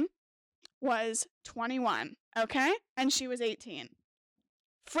 Ethan was 21, okay? And she was 18.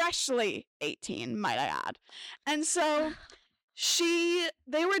 Freshly 18, might I add. And so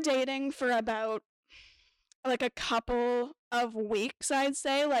they were dating for about like a couple of weeks, I'd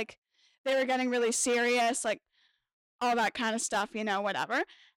say. Like they were getting really serious, like all that kind of stuff, you know, whatever.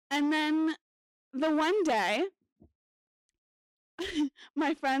 And then the one day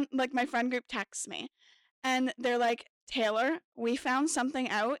my friend group texts me and they're like, Taylor, we found something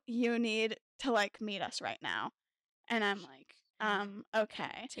out. You need to like meet us right now. And I'm like,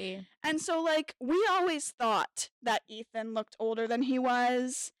 okay. Tea. And so like we always thought that Ethan looked older than he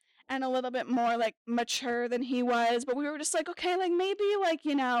was and a little bit more like mature than he was, but we were just like, okay, like maybe like,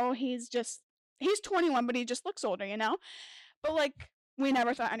 you know, he's 21, but he just looks older, you know? But like we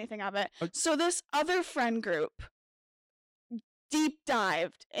never thought anything of it. So this other friend group deep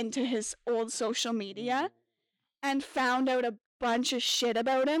dived into his old social media and found out a bunch of shit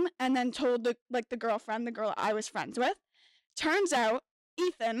about him and then told the girlfriend, the girl I was friends with. Turns out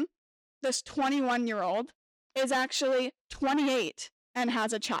Ethan, this 21-year-old, is actually 28 and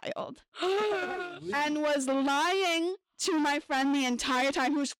has a child. And was lying to my friend the entire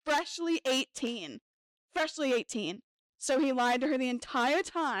time, who's freshly 18. Freshly 18. So he lied to her the entire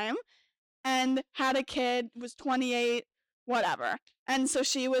time and had a kid, was 28, whatever. And so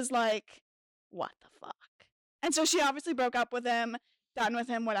she was like, what the fuck? And so she obviously broke up with him, done with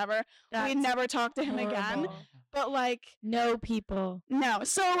him, whatever. We never talked to him again. Horrible. But like, No people. no.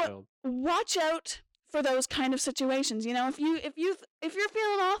 So Wild. watch out for those kind of situations. You know, if you're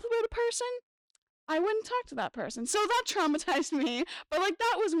feeling off about a person, I wouldn't talk to that person. So that traumatized me. But like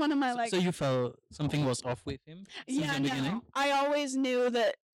that was one of my like. So you felt something was off with him since yeah, the beginning? no. I always knew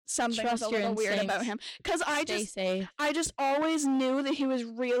that something was a Trust your little weird about instincts. him because Stay safe. I just always knew that he was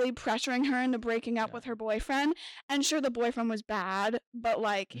really pressuring her into breaking up Yeah. with her boyfriend. And sure, the boyfriend was bad, but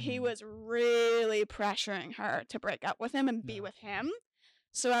like he Mhm. was really pressuring her to break up with him and be Yeah. with him.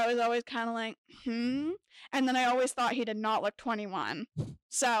 So I was always kind of like, And then I always thought he did not look 21.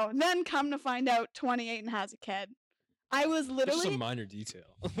 So then come to find out 28 and has a kid. I was It's just a literally, minor detail.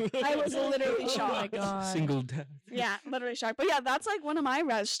 I was literally Oh my shocked. god. Single dad. Yeah, literally shocked. But yeah, that's like one of my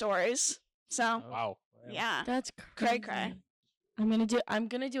res stories. So Wow. yeah. That's Cray crazy. cray. I'm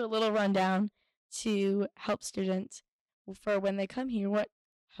gonna do a little rundown to help students for when they come here what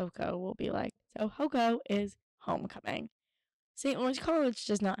HOCO will be like. So HOCO is homecoming. St. Lawrence College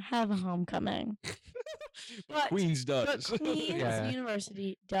does not have a homecoming. But Queens But does. Queens Yeah.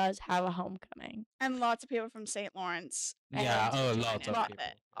 University does have a homecoming. And lots of people from St. Lawrence. Yeah, and oh, join lots it. of Love people.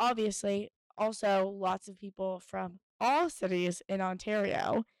 it. Obviously, also lots of people from all cities in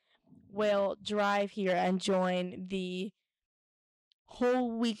Ontario will drive here and join the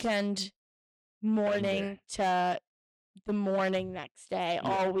whole weekend morning to the morning next day,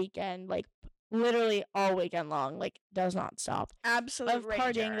 all weekend, like literally all weekend long, like does not stop. Absolute Of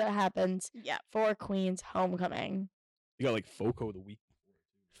partying rager. that happens Yep. for Queen's homecoming. You got like FOCO the week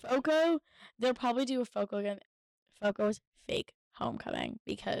before. FOCO, they'll probably do a FOCO again. FOCO's fake homecoming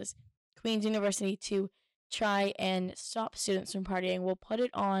because Queen's University, to try and stop students from partying, will put it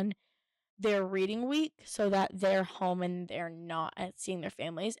on their reading week so that they're home and they're not seeing their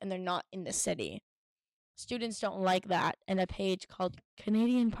families and they're not in the city. Students don't like that, and a page called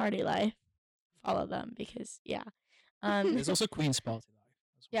Canadian Party Life, follow them because There's also Queen's Party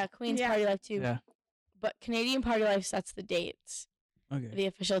Life. yeah, Queen's Yeah. Party Life too. Yeah. But Canadian Party Life sets the dates, Okay. the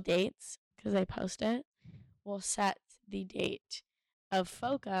official dates, because they post it. Will set the date of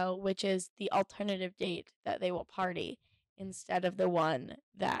FOCO, which is the alternative date that they will party instead of the one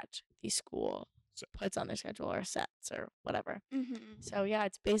that the school puts on their schedule or sets or whatever. Mm-hmm. So yeah,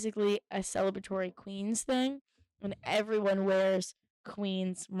 it's basically a celebratory Queens thing, and everyone wears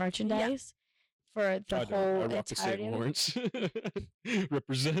Queens merchandise for the whole I rock the St. entirety of it. Lawrence.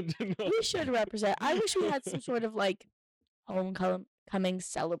 Represent. We should represent. I wish we had some sort of like homecoming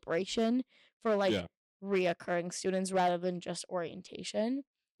celebration for like Yeah. reoccurring students rather than just orientation.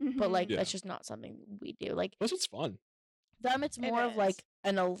 But like Yeah. that's just not something we do. Like Plus, it's fun. them, it's It more of is. like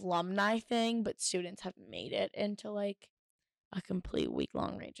an alumni thing, but students have made it into like a complete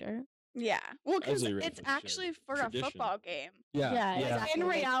week-long rager. Yeah. Well, because As they it's reference, actually for a tradition. football game. Yeah, Like, exactly. in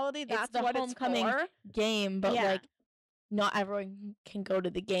Like, reality, it's that's the what homecoming it's for. game, but Yeah. like not everyone can go to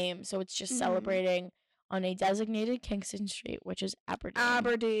the game, so it's just Mhm. celebrating on a designated Kingston Street, which is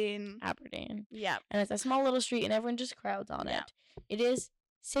Aberdeen. Aberdeen. Yeah, Yep. and it's a small little street, and everyone just crowds on Yeah. it. It is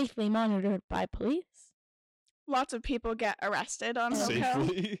safely monitored by police Lots of people get arrested on Safe. Hoco.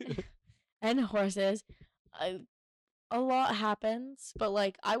 Safely. and horses. A lot happens, but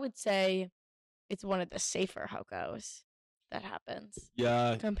like I would say, it's one of the safer Hocos that happens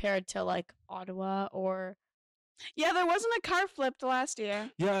Yeah. compared to like Ottawa or. Yeah, there wasn't a car flipped last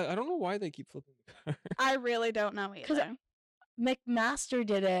year. Yeah. I don't know why they keep flipping the car. I really don't know 'Cause either. McMaster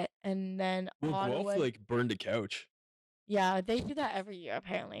did it, and then Well, Ottawa. Guelph like burned a couch. Yeah, they do that every year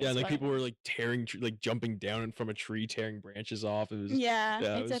apparently. Yeah, It's like funny. people were like tearing, like jumping down from a tree, tearing branches off. It was Yeah.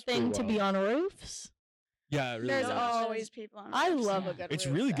 yeah, it It's a was thing pretty to be wild. on roofs. Yeah, it really There's is. always people on I roofs. love Yeah. a good It's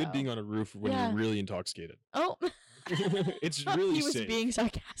roof, really good though. being on a roof when Yeah. you're really intoxicated. Oh, It's really he was safe. being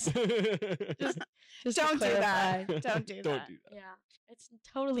sarcastic. Just to Don't do clarify. that. Don't do Don't that. do that. Yeah, it's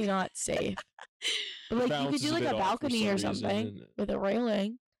totally not safe. But It like you could bounces do like bit a off for balcony some or reason, something and- with a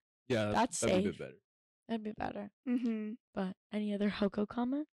railing. Yeah, That's that'd be a safe. bit better. That'd be better. Mm-hmm. But any other Hoko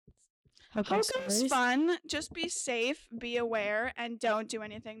comments? Hoco's stories? fun. Just be safe, be aware, and don't do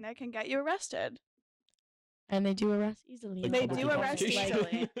anything that can get you arrested. And they do arrest easily. Like They public do arrest intoxication.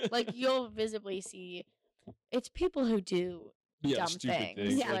 easily. Like you'll visibly see, it's people who do. yeah, dumb stupid things.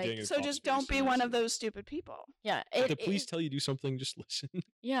 things. Yeah, like like, getting a So cop's just face don't be and one this of those stupid people. Yeah, If the police tell you to do something, just listen.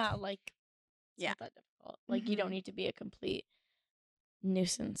 Yeah, like it's Yeah. not that difficult. Like you don't Mhm. need to be a complete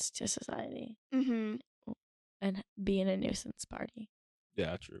nuisance to society Mm-hmm. and be in a nuisance party.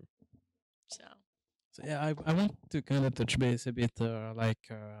 Yeah, true. So So yeah, I want to kind of touch base a bit,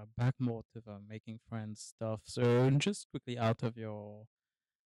 back more to the making friends stuff. So just quickly out of your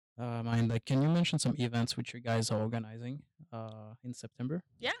mind, like, can you mention some events which you guys are organizing in September?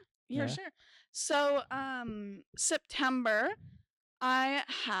 For Yeah. sure. So, September,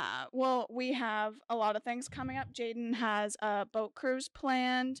 we have a lot of things coming up. Jaden has a boat cruise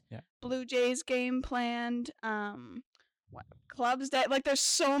planned, Yeah. Blue Jays game planned, what clubs day. Like, there's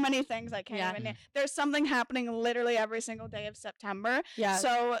so many things I can't Yeah. even name. There's something happening literally every single day of September. yeah,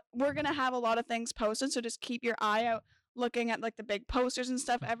 So we're gonna have a lot of things posted. So just keep your eye out, looking at like the big posters and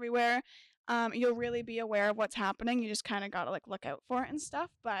stuff everywhere. You'll really be aware of what's happening. You just kind of gotta like look out for it and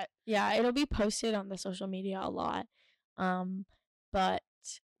stuff. But yeah, it'll be posted on the social media a lot. But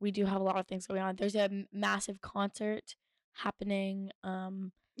we do have a lot of things going on. There's a massive concert happening.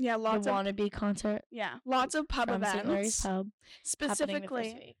 yeah, The lots of wannabe concert lots of pub from St. Mary's events. Pub happening the first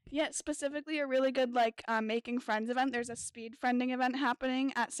Specifically, week. specifically a really good like making friends event. There's a speed friending event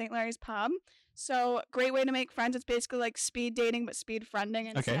happening at St. Larry's Pub. So great way to make friends. It's basically like speed dating but speed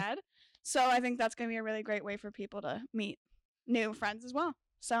friending instead. So I think that's gonna be a really great way for people to meet new friends as well.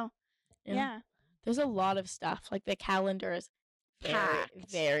 So yeah. There's a lot of stuff. Like the calendar is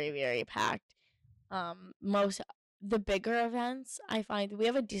Packed. very, very packed. The bigger events, I find we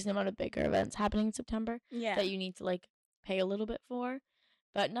have a decent amount of bigger events happening in September Yeah. that you need to like pay a little bit for,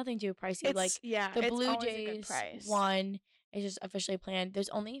 but nothing too pricey. Like the it's Blue always a good Jays price. one It's just officially planned. There's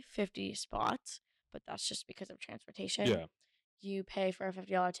only 50 spots, but that's just because of transportation. Yeah. You pay for a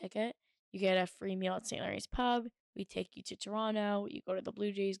 $50 ticket. You get a free meal at St. Larry's Pub. We take you to Toronto. You go to the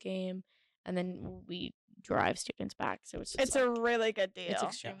Blue Jays game, and then we drive students back. So it's just It's a really good deal. it's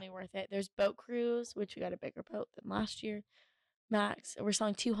extremely worth it. There's boat cruise, which we got a bigger boat than last year. Max, we're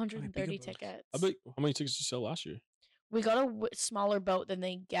selling 230 boat. tickets. How many tickets did you sell last year? We got a smaller boat than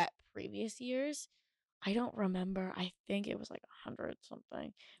they get previous years. I don't remember. I think it was like 100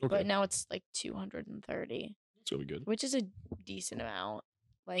 something. Okay. But now it's like 230, That's gonna be good. which is a decent amount,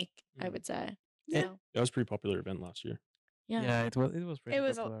 like I would say. Yeah. So, That was a pretty popular event last year. yeah. It was pretty It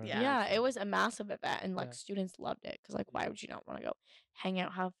was a- popular. yeah. It was a massive event, and like Yeah. students loved it because like why would you not want to go hang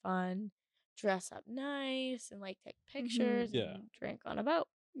out, have fun, dress up nice, and like take pictures Yeah. and drink on a boat?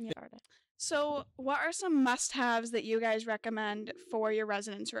 Yeah. Start it. So, what are some must-haves that you guys recommend for your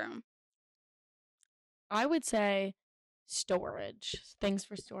residence room? I would say storage, things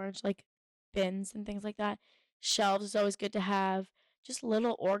for storage, like bins and things like that. Shelves is always good to have. Just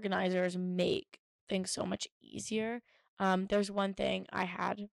little organizers make things so much easier. There's one thing I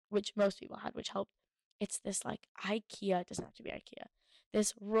had, which most people had, which helped. It's this like IKEA, it doesn't have to be IKEA.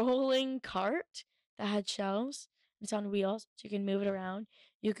 This rolling cart that had shelves. It's on wheels, so you can move it around.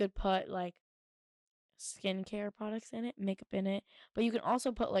 You could put like skincare products in it, makeup in it, but you can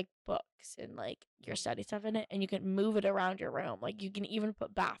also put like books and like your study stuff in it, and you can move it around your room. Like you can even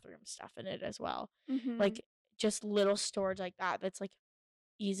put bathroom stuff in it as well. Mm-hmm. Like just little storage like that that's like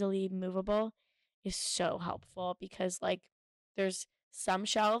easily movable is so helpful because like there's some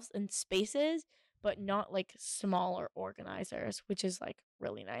shelves and spaces, but not like smaller organizers, which is like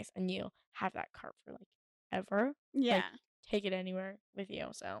really nice. And you have that cart for like ever. yeah, Like take it anywhere with you.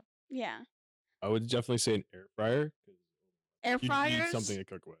 So yeah. I would definitely say an air fryer. 'Cause Air you fryers. need something to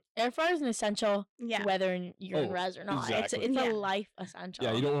cook with. air fryer is an essential, Yeah. whether you're in Oh, res or not. exactly. It's Yeah. a life essential.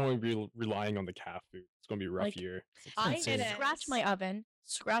 Yeah, you don't want to be relying on the calf food. It's gonna be a rough Like, year. I expensive. It scratch is. my oven,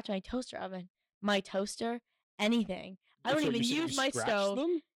 scratch my toaster oven, my toaster, anything. I don't So even you said you use my scratched stove.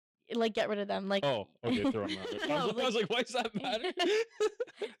 them? Like get rid of them. Like Oh, okay, throw them out. No, I was like, why does that matter?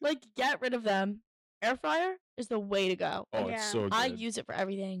 like get rid of them. Air fryer is the way to go. Oh, Yeah. it's so good. I use it for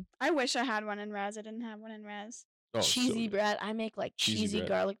everything. I wish I had one in res. I didn't have one in res. Oh, it's so Cheesy good. bread. I make like Cheesy cheesy bread.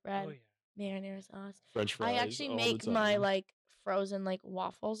 garlic bread, Oh yeah. marinara sauce. French fries. I actually all the make my time. like frozen like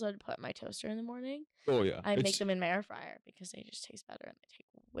waffles I'd put in my toaster in the morning. Oh yeah. I make It's- them in my air fryer because they just taste better and they take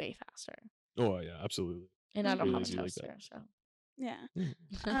way faster. Oh yeah, absolutely. And I It's don't really have a easy like toaster, that. so Yeah.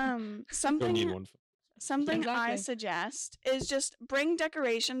 Don't need Something one. something I Exactly. suggest is just bring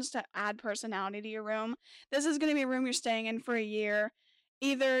decorations to add personality to your room. This is going to be a room you're staying in for a year.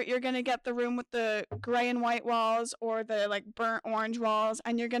 Either you're going to get the room with the gray and white walls or the like burnt orange walls,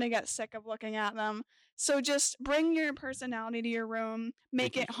 and you're going to get sick of looking at them. So just bring your personality to your room,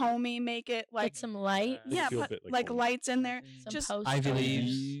 make Make it it- homey, make it like put some light, yeah, feel a put bit like like home. lights in there. some Just posters. Ivy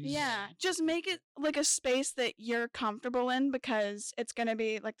leaves. Yeah, just make it like a space that you're comfortable in because it's going to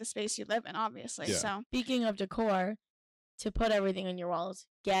be like the space you live in, obviously. Yeah. So, Speaking of decor, to put everything on your walls,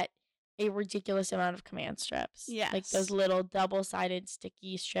 get a ridiculous amount of command strips. Like Yes. those little double-sided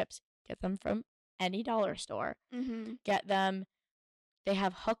sticky strips. Get them from any dollar store. mm-hmm. Get them. They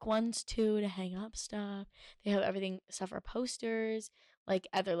have hook ones too to hang up stuff. They have everything stuff for posters, like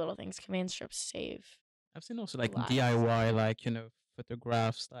other little things. Command strips save. I've seen also like Lots. DIY, like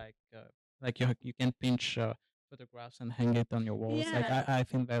photographs, like you can pinch photographs and hang it on your walls. Like Yeah. I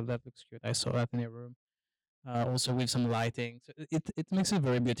think that looks cute. I saw that in your room. Also with some lighting, so it makes it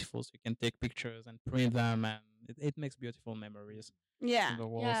very beautiful. So you can take pictures and print them, and it makes beautiful memories Yeah. on the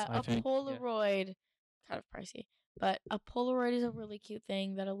walls. Yeah, I a think. Yeah. Polaroid, kind of pricey, but a Polaroid is a really cute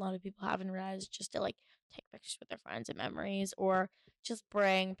thing that a lot of people have in res just to like take pictures with their friends and memories, or just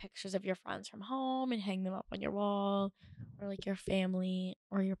bring pictures of your friends from home and hang them up on your wall, or like your family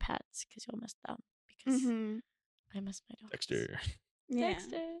or your pets because you'll miss them. Because Mm-hmm. I miss my dogs. Dexter. Yeah.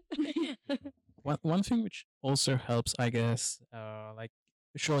 Dexter. One thing which also helps, I guess, like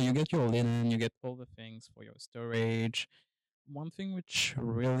sure you get your linen, you get all the things for your storage. One thing which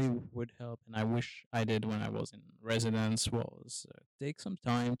really would help, and I wish I did when I was in residence, was take some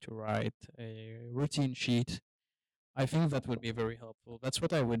time to write a routine sheet. I think that would be very helpful. That's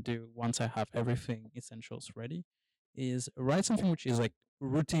what I would do once I have everything essentials ready, is write something which is like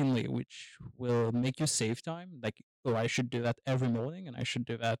routinely, which will make you save time. Like, oh, I should do that every morning and I should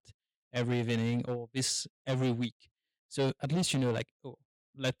do that every evening or this every week. So at least you know, like, oh,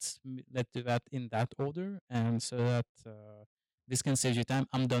 let's do that in that order, and so that this can save you time.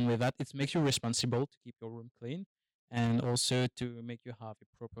 I'm done with that. It makes you responsible to keep your room clean, and also to make you have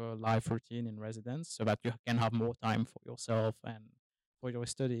a proper life routine in residence so that you can have more time for yourself and for your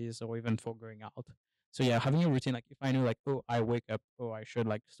studies or even for going out. So yeah, having a routine, like if I know like, oh, I wake up, oh, I should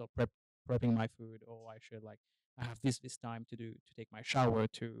like start prepping my food, or I should like I have this time to do to take my shower,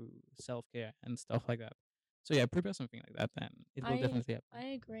 to self care and stuff like that. So yeah, prepare something like that, and it will I definitely help you. I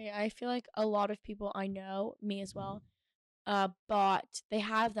agree. I feel like a lot of people I know, me as well, but they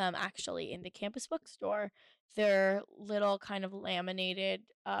have them actually in the campus bookstore. They're little kind of laminated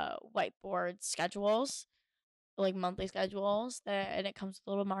whiteboard schedules, like monthly schedules, that and it comes with a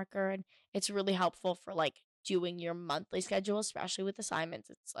little marker, and it's really helpful for like doing your monthly schedule, especially with assignments.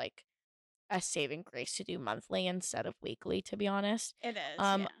 It's like a saving grace to do monthly instead of weekly, to be honest. It is,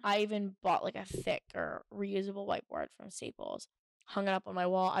 yeah. I even bought like a thick or reusable whiteboard from Staples, hung it up on my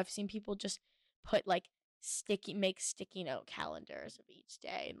wall. I've seen people just put like sticky note calendars of each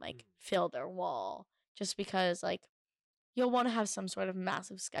day and like fill their wall, just because like you'll want to have some sort of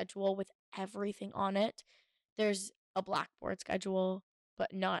massive schedule with everything on it. There's a Blackboard schedule,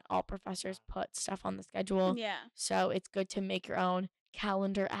 but not all professors put stuff on the schedule. Yeah. So it's good to make your own.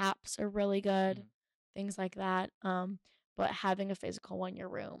 Calendar apps are really good, Mhm. things like that. But having a physical one in your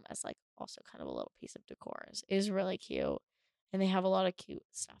room as like also kind of a little piece of decor is really cute. And they have a lot of cute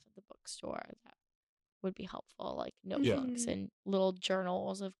stuff at the bookstore that would be helpful, like Yeah. notebooks Mhm. and little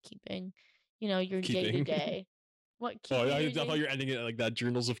journals of keeping, your day to Keeping. day. What Oh, keeping I your thought day? you're ending it like that.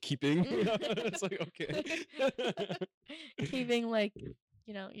 Journals of keeping. It's like okay. Keeping like,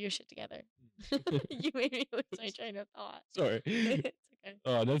 your shit together. You made me lose my train of thought. Sorry. It's okay.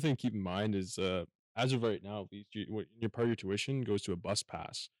 Another thing to keep in mind is as of right now, at least your part of your tuition goes to a bus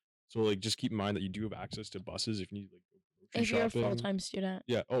pass. So like just keep in mind that you do have access to buses if you need like go grocery If you're a shopping. full-time student.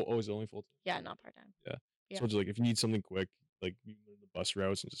 Yeah. Oh, is it only full time? Yeah, not part-time. Yeah. Yeah. So just like if you need something quick, like you learn the bus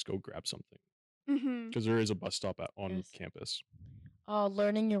routes and just go grab something Mhm. because there is a bus stop on Yes. campus. Oh,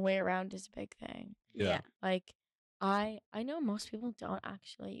 learning your way around is a big thing. Yeah. Like I know most people don't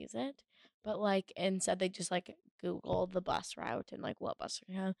actually use it, but like instead they just like Google the bus route and like what bus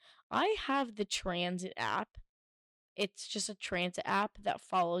we have. I have the transit app. It's just a transit app that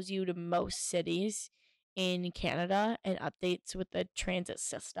follows you to most cities in Canada and updates with the transit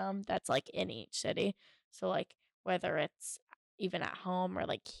system that's like in each city. So like whether it's even at home or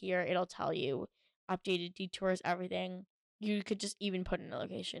like here, it'll tell you updated detours, everything. You could just even put in a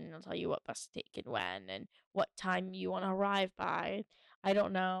location and it'll tell you what bus to take and when and what time you want to arrive by. I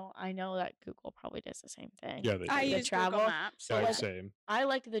don't know. I know that Google probably does the same thing. Yeah, they I do. The use Google travel, Maps. but Yeah, like same. I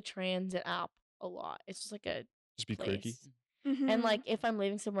like the transit app a lot. It's just like a Just be quirky. place. And Mhm. like if I'm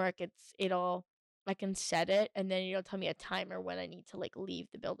leaving somewhere, I can set it and then it'll tell me a timer when I need to like leave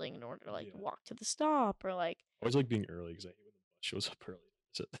the building in order to like Yeah. walk to the stop or like I always like being early because I hate when the bus shows up early.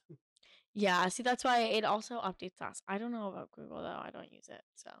 That's it. yeah. See, that's why it also updates us. I don't know about Google though. I don't use it,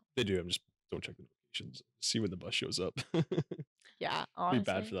 so They do. I'm just don't check the notifications. See when the bus shows up. yeah. Be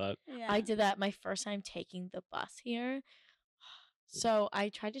bad for Honestly, that. Yeah. I did that my first time taking the bus here. So I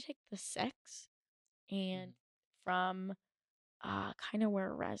tried to take the 6, and from kind of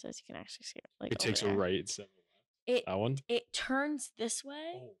where Res is, you can actually see it like It over takes a there. right instead of a left. It That one. it turns this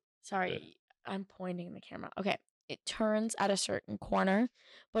way. Oh, Sorry, okay. I'm pointing the camera. Okay. It turns at a certain corner,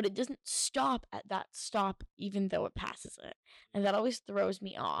 but it doesn't stop at that stop even though it passes it. And that always throws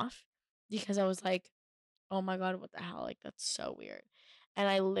me off because I was like, "Oh my god, what the hell? Like that's so weird." And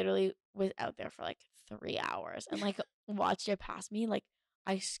I literally was out there for like 3 hours and like watched it pass me like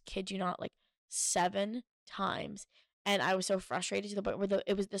kid you not like 7 times. And I was so frustrated to the point where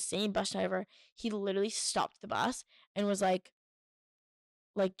it was the same bus driver. He literally stopped the bus and was like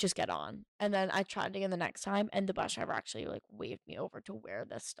just get on. And then I tried again the next time and the bus driver actually like waved me over to where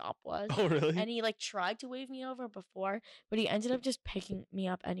the stop was. Oh, really? And he like tried to wave me over before, but he ended up just picking me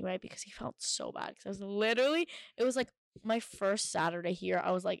up anyway because he felt so bad because I was literally it was like my first Saturday here.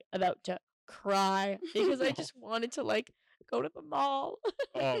 I was like about to cry because I just wanted to like go to the mall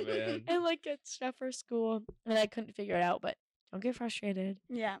Oh, man. and like get stuff for school and I couldn't figure it out, but don't get frustrated.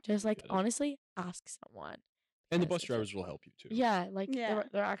 Yeah. Just like Get it. honestly ask someone. And the because bus it's drivers will help you too. yeah, like Yeah.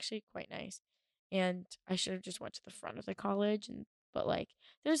 they're actually quite nice. And I should have just went to the front of the college but like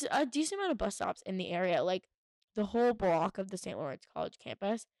there's a decent amount of bus stops in the area. Like the whole block of the St. Lawrence College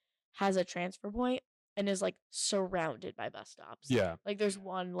campus has a transfer point and is like surrounded by bus stops. Yeah. Like there's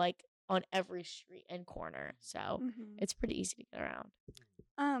one like on every street and corner. So Mhm. it's pretty easy to get around.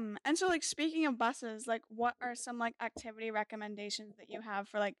 And so like speaking of buses, like what are some like activity recommendations that you have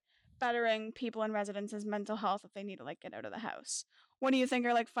for like bettering people in residence's mental health if they need to like get out of the house. What do you think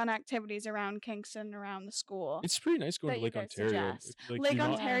are like fun activities around Kingston, around the school? It's pretty nice going that to you Lake guys Ontario. suggest? If, like Lake you're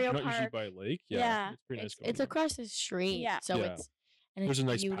Ontario not usually Park. by a lake. Yeah. It's pretty nice going It's there. across the street, Yeah. so Yeah. it's and There's it's a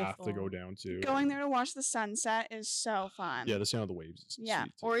nice beautiful. path to go down to. Going there to watch the sunset is so fun. Yeah, the sound of the waves is Yeah.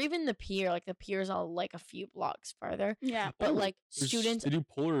 sweet too. Or even the pier, like the pier's all like a few blocks farther. Yeah. But Oh, like There's- students, they do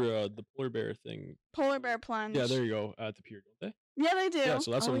the polar bear thing. Polar bear plunge. Yeah, there you go at the pier, don't they? Yeah, they do. Yeah,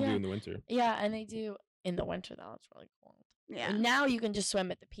 so that's Oh, what we yeah. do in the winter. yeah, and they do in the winter though. It's really cold. Yeah. And now you can just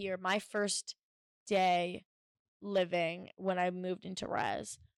swim at the pier. My first day living when I moved into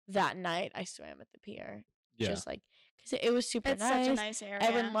res, that night I swam at the pier. Yeah. Just like because it was super It's nice. such a nice area.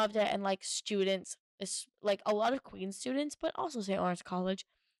 Everyone loved it, and like students, like a lot of Queens students, but also St. Lawrence College,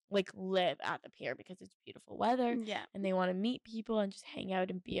 like live at the pier because it's beautiful weather, Yeah. and they want to meet people and just hang out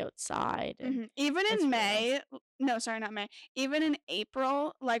and be outside. And Even That's in really May, no, sorry, not May. Even in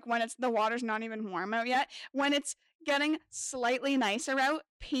April, like when the water's not even warm out yet, when it's getting slightly nicer out,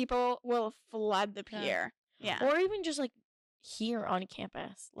 people will flood the Yeah. pier. Yeah. or even just like here on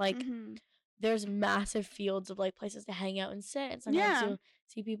campus, like Mhm. there's massive fields of like places to hang out and sit, and sometimes Yeah. you'll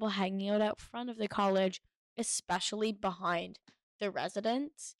see people hanging out front of the college, especially behind the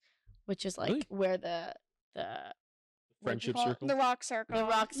residence, which is like Really? where the what do you Friendship call it? circle. The rock circle. The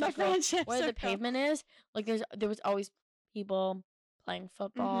rock The circle, friendship where the circle. pavement is. Like there was always people playing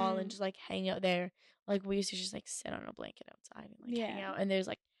football and Mhm. just like hang out there. Like we used to just like sit on a blanket outside and like hang Yeah. out. And there's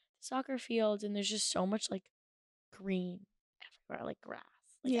like soccer fields, and there's just so much like green everywhere, like grass,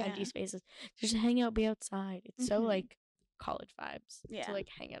 like Yeah. empty spaces. Just hang out, be outside. It's so Mhm. like college vibes Yeah. to like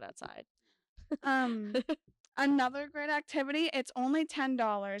hang out outside. Another great activity. It's only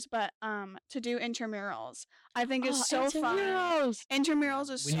 $10, but to do intramurals, I think is so fun. intramurals! Intramurals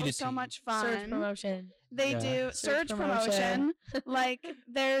is We need a so team. much Surge fun. promotion. They Yeah. do Surge surge promotion. promotion.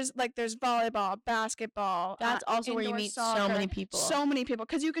 there's volleyball, basketball. That's also where you indoor meet so soccer, many people. So many people,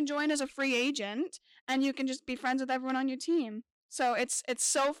 because you can join as a free agent and you can just be friends with everyone on your team. So it's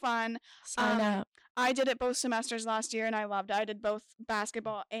so fun. Sign up. I did it both semesters last year and I loved it. I did both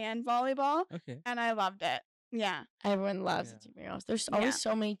basketball and volleyball Okay. and I loved it. Yeah. Everyone loves Yeah. intramurals. There's Yeah. always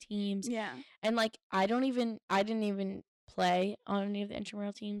so many teams. Yeah. And like I didn't even play on any of the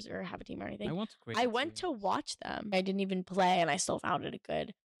intramural teams or have a team or anything. I want to create. I a went to team. watch them. I didn't even play, and I still found it a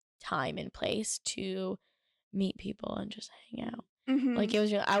good time and place to meet people and just hang out. Mhm. Like it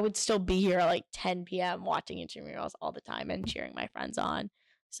was, I would still be here at like 10 p.m. watching intramurals all the time and cheering my friends on.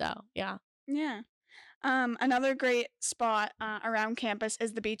 So yeah, Yeah. Another great spot around campus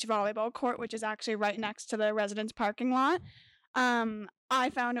is the beach volleyball court, which is actually right next to the residence parking lot. I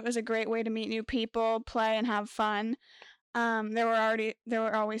found it was a great way to meet new people, play, and have fun. There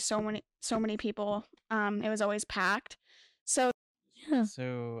were always so many people. It was always packed. So yeah,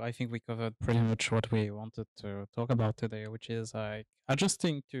 So I think we covered pretty much what we wanted to talk about today, which is like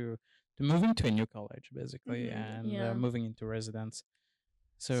adjusting to moving to a new college, basically, Mhm. and Yeah. moving into residence.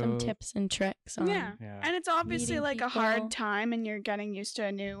 So some tips and tricks on yeah, Yeah. and it's obviously meeting like a people. hard time, and you're getting used to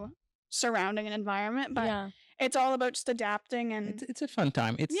a new surrounding and environment. But yeah, it's all about just adapting, and It's a fun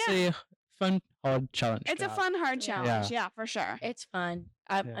time. It's Yeah. a fun, hard challenge. it's to a have. fun, hard Yeah. challenge. Yeah, for sure. it's fun.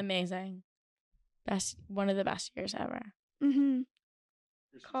 Yeah. Amazing. One of the best years ever. Mhm.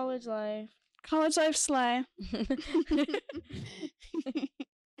 College life. College life slay.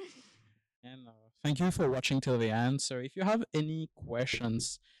 And thank you for watching till the end. So if you have any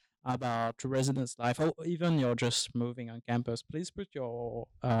questions about residence life, or even you're just moving on campus, please put your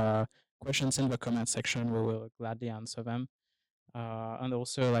questions in the comment section. We will gladly answer them. And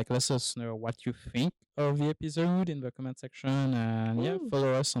also, like, let us know what you think of the episode in the comment section. And yeah, Ooh.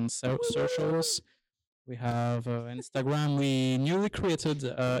 follow us on socials. We have Instagram. We newly created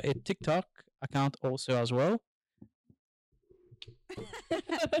a TikTok account also as well.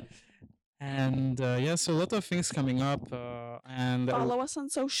 And so a lot of things coming up. And Follow us on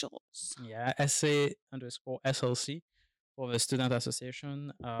socials. yeah, SA_SLC for the student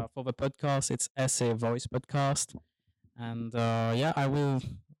association. For the podcast, it's SA Voice Podcast. And I will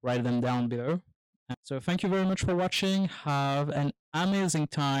write them down below. So thank you very much for watching. Have an amazing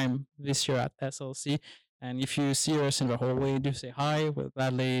time this year at SLC. And if you see us in the hallway, do say hi. We'll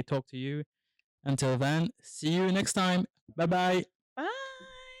gladly talk to you. Until then, see you next time. Bye bye.